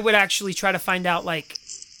 you know, I would actually try to find out like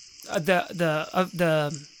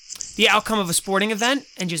the outcome of a sporting event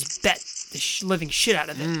and just bet the living shit out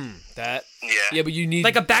of it. Yeah, but you need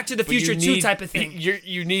like a Back to the Future 2 type of thing.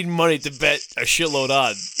 You need money to bet a shitload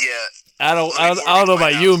on. Yeah. I don't know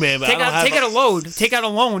about you, man. But take out a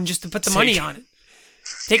loan just to put the money on it.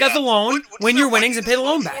 Take out the loan, win your winnings, and pay the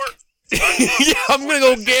loan back. Yeah, I'm gonna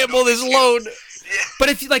go gamble this loan. Yeah. But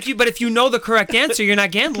if you know the correct answer, you're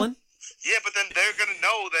not gambling. Yeah, but then they're gonna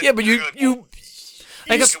know that. Yeah, but you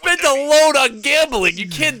spent a load on gambling. You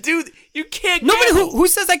can't do. You can't. Nobody gamble. who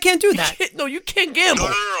says I can't do that. No, you can't gamble. No.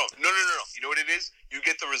 You know what it is? You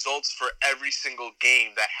get the results for every single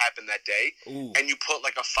game that happened that day, and you put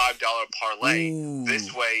like a $5 parlay. Ooh.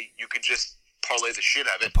 This way, you could just parlay the shit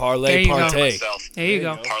out of it. Parlay, There you go. partay. Myself. There you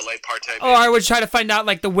go. Parlay, partay. Or I would try to find out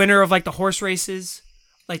like the winner of like the horse races,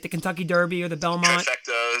 like the Kentucky Derby or the Belmont.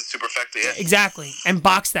 Trifecta, superfecta, yeah. Exactly, and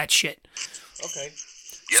box that shit. Okay.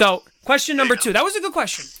 Yep. So, question number There you 2. That was a good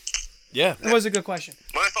question. Yeah. That was a good question.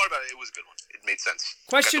 When I thought about it, it was a good one. It made sense.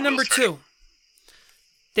 Question Got the number wheels turning. 2.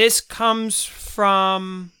 This comes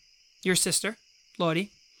from your sister,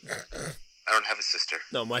 Lottie. I don't have a sister.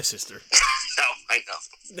 No, my sister. No, I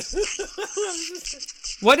know.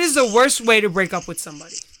 What is the worst way to break up with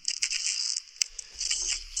somebody?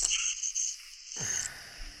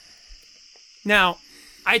 Now,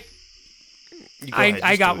 I You go ahead,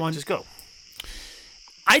 I just got do it. one. Just go.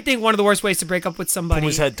 I think one of the worst ways to break up with somebody.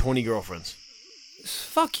 Puma's had 20 girlfriends.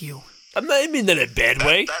 Fuck you. I mean that in a bad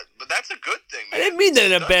way. But that's a good thing, I man. didn't mean that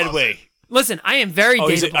in a That's bad awesome. way. Listen, I am very Oh,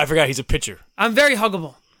 dateable. I forgot he's a pitcher. I'm very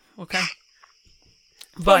huggable. Okay.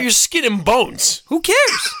 But But you're skin and bones. who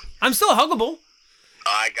cares? I'm still huggable.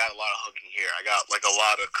 I got a lot of hugging here. I got like a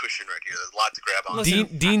lot of cushion right here. There's a lot to grab on.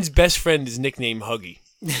 Listen, Dean's best friend is nicknamed Huggy.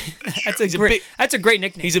 That's a great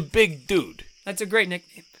nickname. He's a big dude. That's a great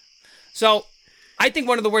nickname. So, I think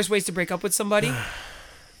one of the worst ways to break up with somebody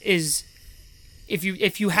is if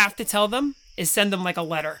you have to tell them, is send them like a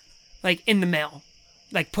letter, like in the mail,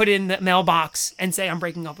 like put it in the mailbox and say I'm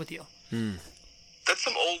breaking up with you. That's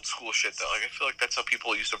some old school shit, though. Like I feel like that's how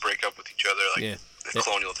people used to break up with each other, like Yeah. in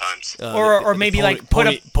colonial times. Or maybe Pony, like put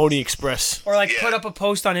up Pony Express. or like Yeah. put up a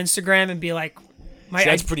post on Instagram and be like, See,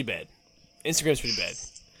 that's pretty bad. Instagram's pretty bad.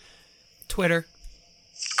 Twitter.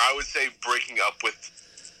 I would say breaking up with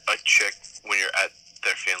a chick when you're at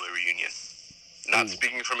their family reunion. Not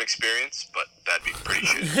speaking from experience, but that'd be pretty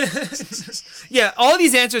shit. Yeah, all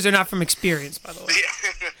these answers are not from experience, by the way.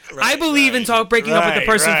 Yeah. I believe in breaking up with the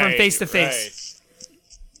person from face to face.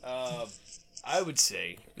 I would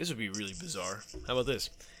say this would be really bizarre. How about this?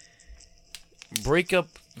 Break up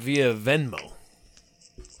via Venmo.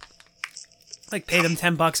 Like pay them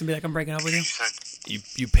 $10 and be like, I'm breaking up with you.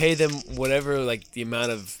 You pay them whatever, like the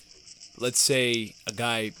amount of, let's say a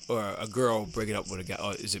guy or a girl breaking up with a guy.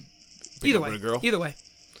 Oh, is it breaking Either up way. with a girl? Either way.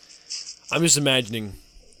 I'm just imagining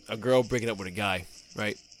a girl breaking up with a guy,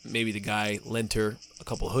 right? Maybe the guy lent her a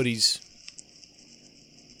couple of hoodies.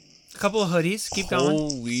 A couple of hoodies. Keep going.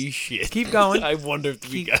 Holy shit! Keep going. I wonder if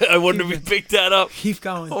we keep picked that up. Keep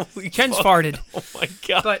going. Holy Ken's fuck. farted. Oh my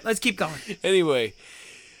god! But let's keep going. Anyway,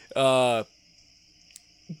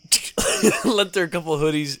 lent her a couple of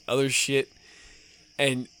hoodies, other shit,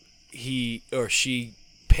 and he or she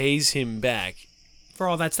pays him back For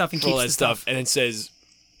all that stuff and for keeps all the that stuff, and it says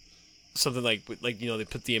something like they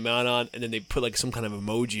put the amount on, and then they put like some kind of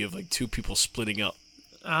emoji of like two people splitting up.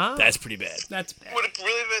 Ah, That's pretty bad. that's bad. Would it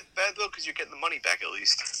really be bad, though? Because you're getting the money back at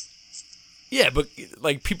least. Yeah, but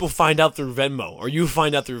like people find out through Venmo, or you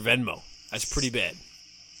find out through Venmo. That's pretty bad.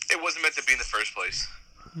 It wasn't meant to be in the first place.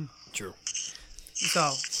 True.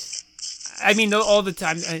 So, I mean, all the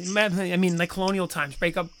time. I mean, like colonial times,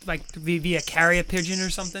 break up like via carrier pigeon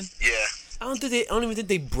or something. Yeah. I don't even think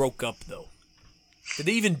they broke up though. Did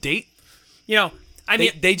they even date? You know, I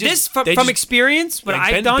mean, They just- from they just- experience, what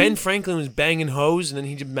Like I've done. Ben Franklin was banging hoes, and then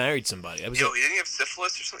he just married somebody. That was Yo, it. he didn't have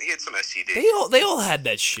syphilis or something? He had some STD. They all had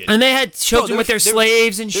that shit. and they had children No, with their they're-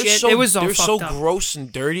 slaves and they're shit. So, It was all they're fucked so up. gross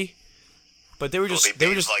and dirty. But they were Well, just they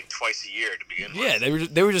bathed like twice a year to begin with. yeah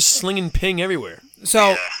they were just slinging ping everywhere.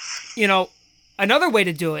 So, Yeah. you know, another way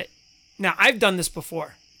to do it. Now, I've done this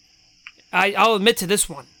before. I'll admit to this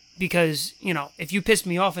one because you know, if you piss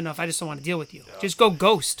me off enough, I just don't want to deal with you. Just go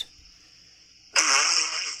ghost.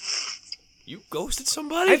 You ghosted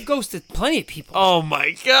somebody? I've ghosted plenty of people. Oh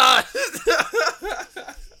my god!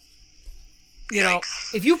 You know,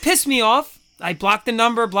 if you piss me off, I block the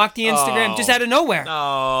number, block the Instagram, just out of nowhere.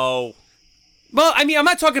 Oh. Well, I mean, I'm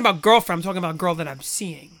not talking about girlfriend. I'm talking about girl that I'm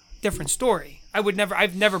seeing. Different story.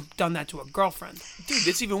 I've never done that to a girlfriend. Dude,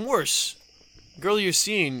 it's even worse. Girl you're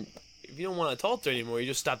seeing, if you don't want to talk to her anymore, you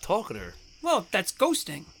just stop talking to her. Well, that's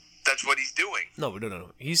ghosting. That's what he's doing. No.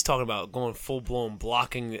 He's talking about going full blown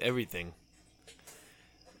blocking everything.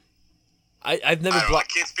 I've never I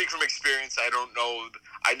blocked. can't speak from experience. I don't know.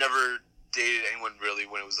 I never dated anyone really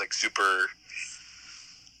when it was like super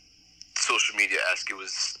social media-esque. It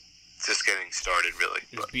was just getting started, really.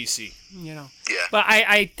 It was But, BC. You know. yeah. But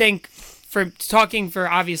I think for talking for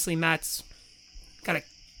obviously Matt's got a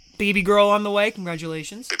baby girl on the way.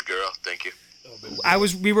 Congratulations. Good girl. Thank you.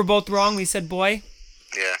 We were both wrong. We said boy.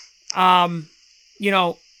 Yeah.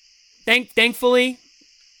 Thankfully,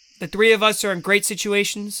 the three of us are in great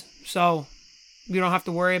situations, so we don't have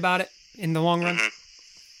to worry about it in the long run.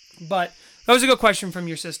 Mm-hmm. But that was a good question from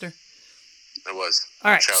your sister. It was.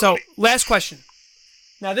 All right, so Charlie. last question.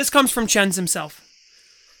 Now, this comes from Chen's himself.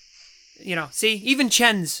 See, even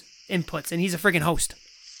Chen's inputs, and he's a friggin' host.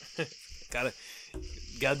 Gotta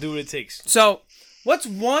do what it takes. So, what's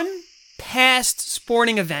one past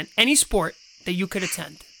sporting event, any sport, that you could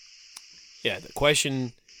attend? Yeah, the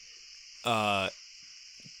question, I'm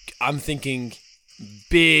thinking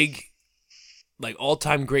big, like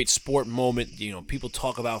all-time great sport moment, people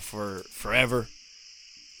talk about for forever.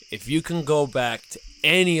 If you can go back to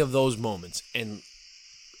any of those moments and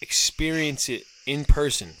experience it in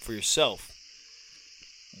person for yourself,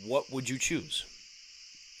 what would you choose?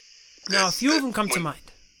 Now, a few of them come to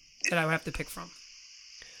mind that I would have to pick from.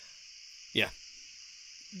 Yeah.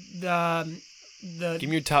 The Give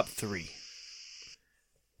me your top three,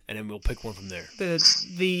 and then we'll pick one from there. let's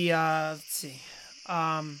see.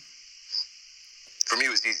 For me, it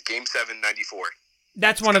was easy. Game 7, 94.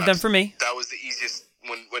 That's one of them for me. That was the easiest.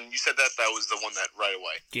 When you said that was the one that right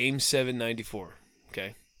away. Game 7, 94.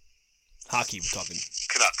 Okay. Hockey, we're talking.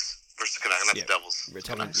 Canucks versus Canucks, not the Devils. We're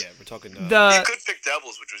talking. Canucks. Yeah, we're talking. You could pick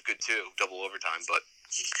Devils, which was good too, double overtime, but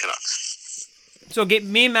Canucks. So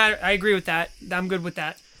me and Matt, I agree with that. I'm good with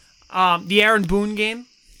that. The Aaron Boone game.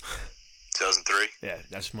 2003. Yeah,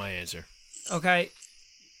 that's my answer. Okay.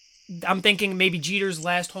 I'm thinking maybe Jeter's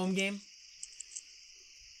last home game.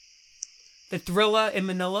 The Thrilla in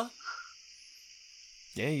Manila.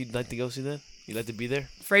 Yeah, you'd like to go see that? You'd like to be there?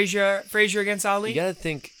 Frazier against Ali. You gotta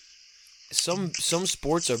think. Some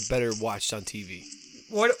sports are better watched on TV.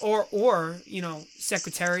 Or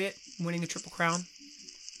Secretariat winning a Triple Crown.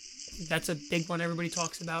 That's a big one everybody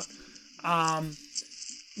talks about.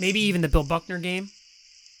 Maybe even the Bill Buckner game.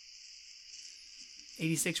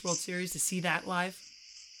 86 World Series, to see that live.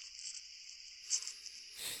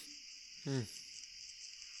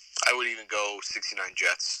 I would even go 69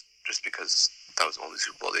 Jets, just because that was the only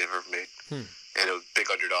Super Bowl they've ever made. And it was big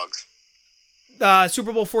underdogs.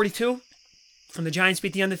 Super Bowl 42, from the Giants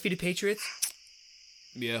beat the undefeated Patriots.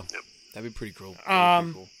 Yeah, that'd be pretty cool.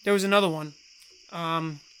 There was another one.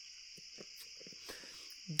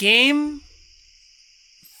 Game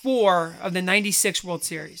 4 of the 96 World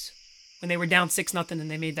Series, when they were down 6-0 and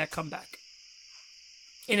they made that comeback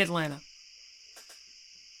in Atlanta.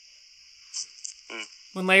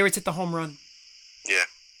 When Leyritz hit the home run. Yeah.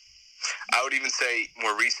 I would even say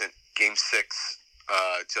more recent, Game 6,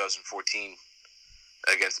 2014,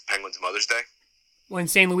 against the Penguins Mother's Day. When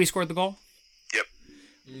St. Louis scored the goal? Yep.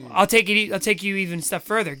 I'll take you even a step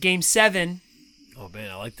further. Game 7. Oh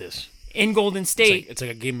man, I like this. In Golden State. It's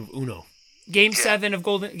like a game of Uno. Game 7 of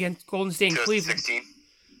against Golden State in Cleveland. 2016.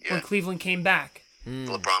 Yeah. When Cleveland came back.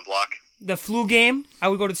 LeBron block. The flu game, I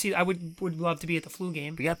would go to see. I would love to be at the flu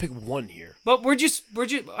game. We gotta pick one here. But we're just.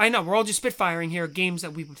 I know we're all just spitfiring here. Games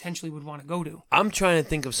that we potentially would want to go to. I'm trying to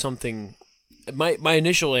think of something. My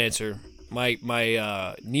initial answer, my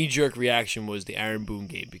knee jerk reaction was the Aaron Boone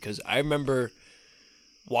game, because I remember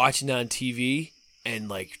watching it on TV and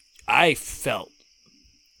like I felt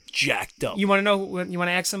jacked up. You want to know? You want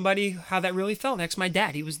to ask somebody how that really felt? Ask my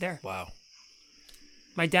dad. He was there. Wow.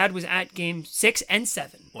 My dad was at Game 6 and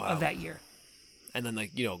 7 Wow. of that year. And then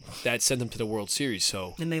that sent them to the World Series.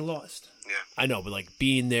 So And they lost. Yeah. I know, but like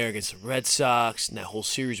being there against the Red Sox and that whole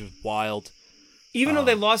series was wild. Even though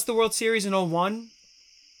they lost the World Series in 01,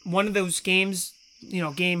 one of those games,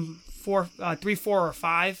 Game 4, 3, 4, or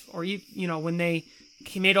 5, or when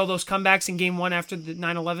he made all those comebacks in Game 1 after the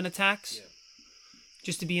 9/11 attacks,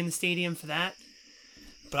 just to be in the stadium for that.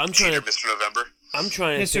 But I'm trying to Mr. November. I'm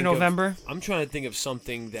trying to Mr. think November. I'm trying to think of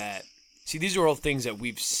something that. See, these are all things that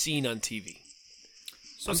we've seen on TV.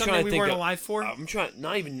 So I'm something trying to we think weren't of- alive for. I'm trying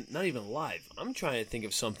not even live. I'm trying to think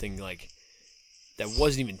of something like that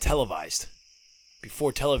wasn't even televised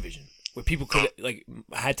before television, where people could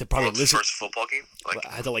had to probably World's listen. first football game.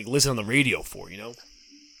 Had to listen on the radio for.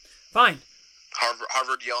 Fine.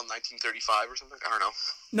 Harvard Yale in 1935 or something. I don't know.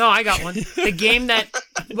 No, I got one. The game that,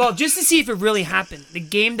 just to see if it really happened. The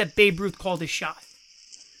game that Babe Ruth called his shot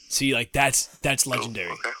See, that's legendary.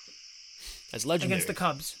 Oh, okay. That's legendary. against the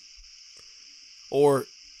Cubs. Or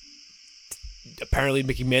apparently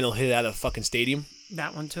Mickey Mantle hit it out of the fucking stadium.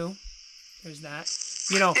 That one too. There's that.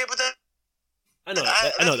 Yeah, but that. I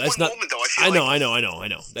know. That's one not. moment, though, I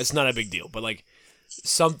know. That's not a big deal. But like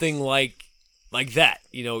something like that,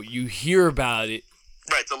 you hear about it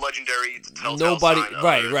Right, it's a legendary. It's a telltale Nobody. sign of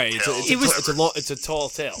Right. tales. It's a tall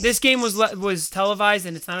tale. This game was televised,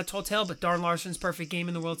 and it's not a tall tale, but Darn Larson's perfect game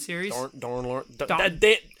in the World Series.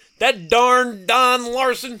 That darn Don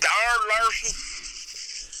Larson. Darn Larson.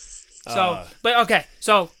 So, but okay.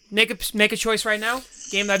 So make a choice right now.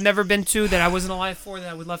 Game that I've never been to, that I wasn't alive for, that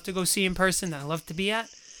I would love to go see in person, that I love to be at.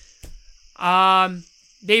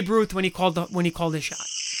 Babe Ruth when he called his shot.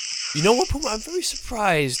 You know what, Puma? I'm very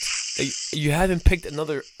surprised that you haven't picked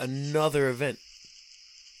another event.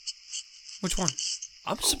 Which one?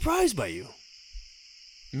 I'm surprised by you.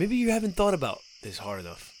 Maybe you haven't thought about this hard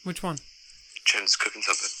enough. Which one? Jen's cooking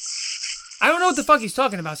something. I don't know what the fuck he's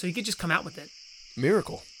talking about, so he could just come out with it.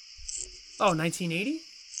 Miracle. Oh, 1980?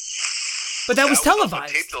 But that was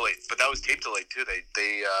televised. But that was tape delayed too.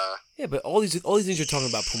 They Yeah, but all these things you're talking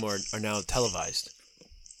about, Puma, are now televised.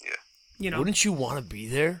 Yeah. You know. Wouldn't you want to be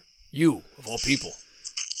there? You, of all people.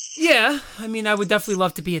 Yeah, I mean, I would definitely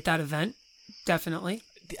love to be at that event. Definitely.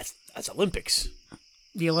 That's Olympics.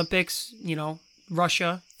 The Olympics,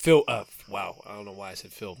 Russia. Phil, wow, I don't know why I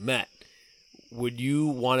said Phil. Matt, would you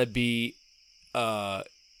want to be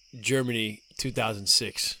Germany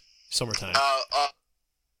 2006 summertime? I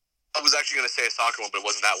was actually going to say a soccer one, but it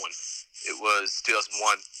wasn't that one. It was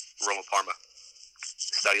 2001, Roma Parma.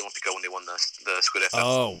 Stadio Olimpico when they won the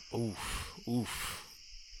Scudetto. Oh, oof.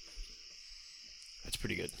 That's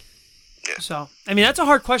pretty good. Yeah. So, I mean, that's a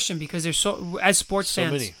hard question because there's as sports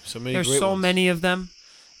fans, so many there's great so ones. many of them.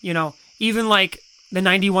 Even like the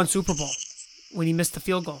 91 Super Bowl when he missed the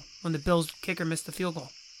field goal, when the Bills kicker missed the field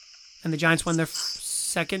goal, and the Giants won their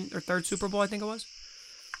second or third Super Bowl, I think it was.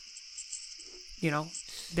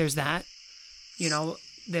 There's that.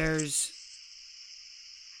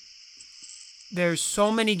 There's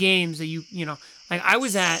so many games that like I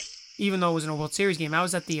was at, even though it wasn't a World Series game, I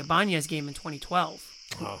was at the Ibanez game in 2012.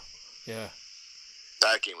 Oh, yeah.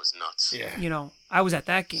 That game was nuts. Yeah. I was at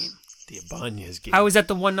that game. The Ibanez game. I was at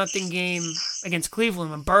the 1-0 game against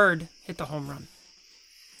Cleveland when Bird hit the home run.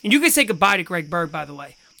 And you can say goodbye to Greg Bird, by the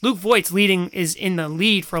way. Luke Voigt's is in the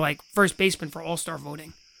lead for like first baseman for All-Star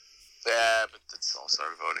voting. Yeah, but it's All-Star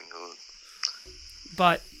voting.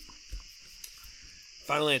 But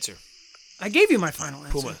Final answer. I gave you my final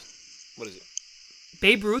answer. Puma. What is it?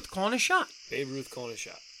 Babe Ruth calling a shot. Babe Ruth calling a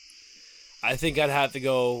shot. I think I'd have to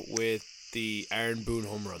go with the Aaron Boone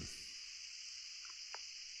home run.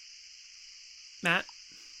 Matt?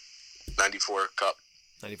 94 Cup.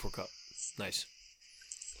 94 Cup. Nice.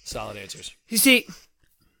 Solid answers. You see,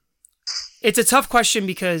 it's a tough question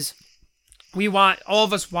because all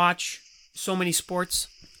of us watch so many sports.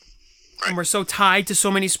 Right. And we're so tied to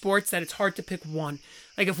so many sports that it's hard to pick one.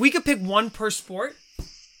 Like, if we could pick one per sport,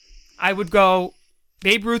 I would go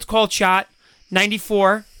Babe Ruth called shot,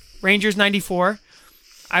 94, Rangers 94.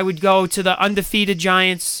 I would go to the undefeated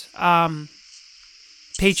Giants,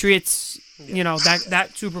 Patriots,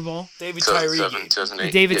 that Super Bowl. David Tyree game. 2008.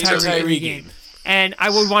 The David Yeah, Tyree game. And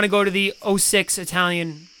I would want to go to the 06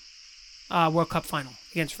 Italian World Cup final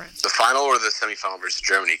against France. The final or the semifinal versus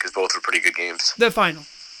Germany? Because both were pretty good games. The final.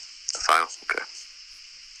 The final, okay.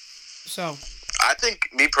 So I think,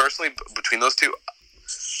 me personally, between those two,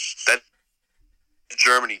 that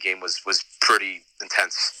Germany game was pretty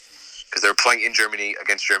intense. Because they were playing in Germany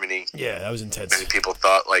against Germany. Yeah, that was intense. Many people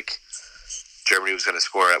thought, Germany was going to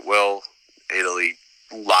score at will. Italy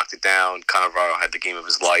locked it down. Cannavaro had the game of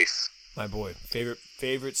his life. My boy.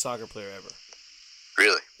 Favorite soccer player ever.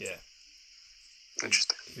 Really? Yeah.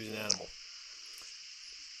 Interesting. He was an animal.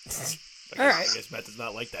 All right. I guess Matt does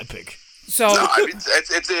not like that pick. So No, I mean,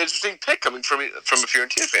 it's an interesting pick coming from a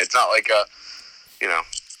Fiorentina fan. It's not like you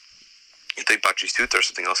think Batistuta or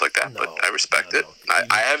something else like that, but I respect it.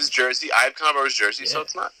 I have his jersey. I have Cannavaro's jersey, so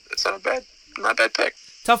it's not a bad pick.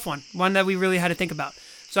 tough one that we really had to think about.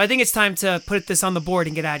 So I think it's time to put this on the board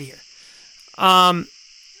and get out of here.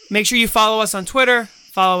 Make sure you follow us on Twitter,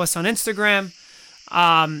 follow us on Instagram.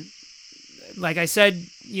 Like I said,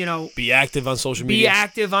 be active on social media. Be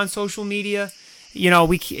active on social media. We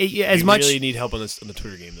really need help on the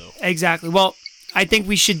Twitter game though. Exactly. Well, I think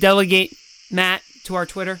we should delegate Matt to our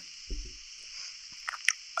Twitter.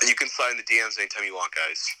 You can slide in the DMs anytime you want,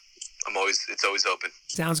 guys. It's always open.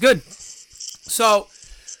 Sounds good. So,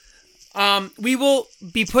 we will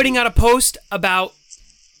be putting out a post about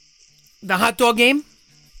the hot dog game,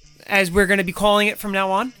 as we're going to be calling it from now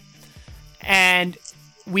on. And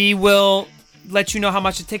we will let you know how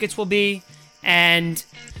much the tickets will be, and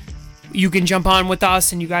you can jump on with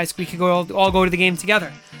us, and we could all go to the game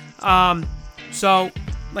together. So,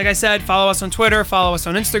 like I said, follow us on Twitter, follow us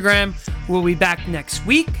on Instagram. We'll be back next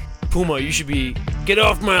week. Puma, you should get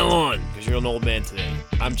off my lawn because you're an old man today.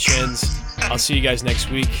 I'm Chen's. I'll see you guys next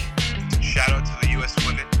week. Shout out to the U.S.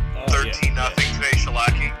 women. 13-0 today,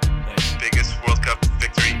 shellacking. Nice. Biggest World Cup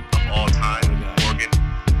victory of all time. Morgan.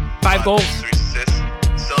 5 goals. 3 assists.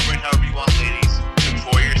 Celebrate however you want later.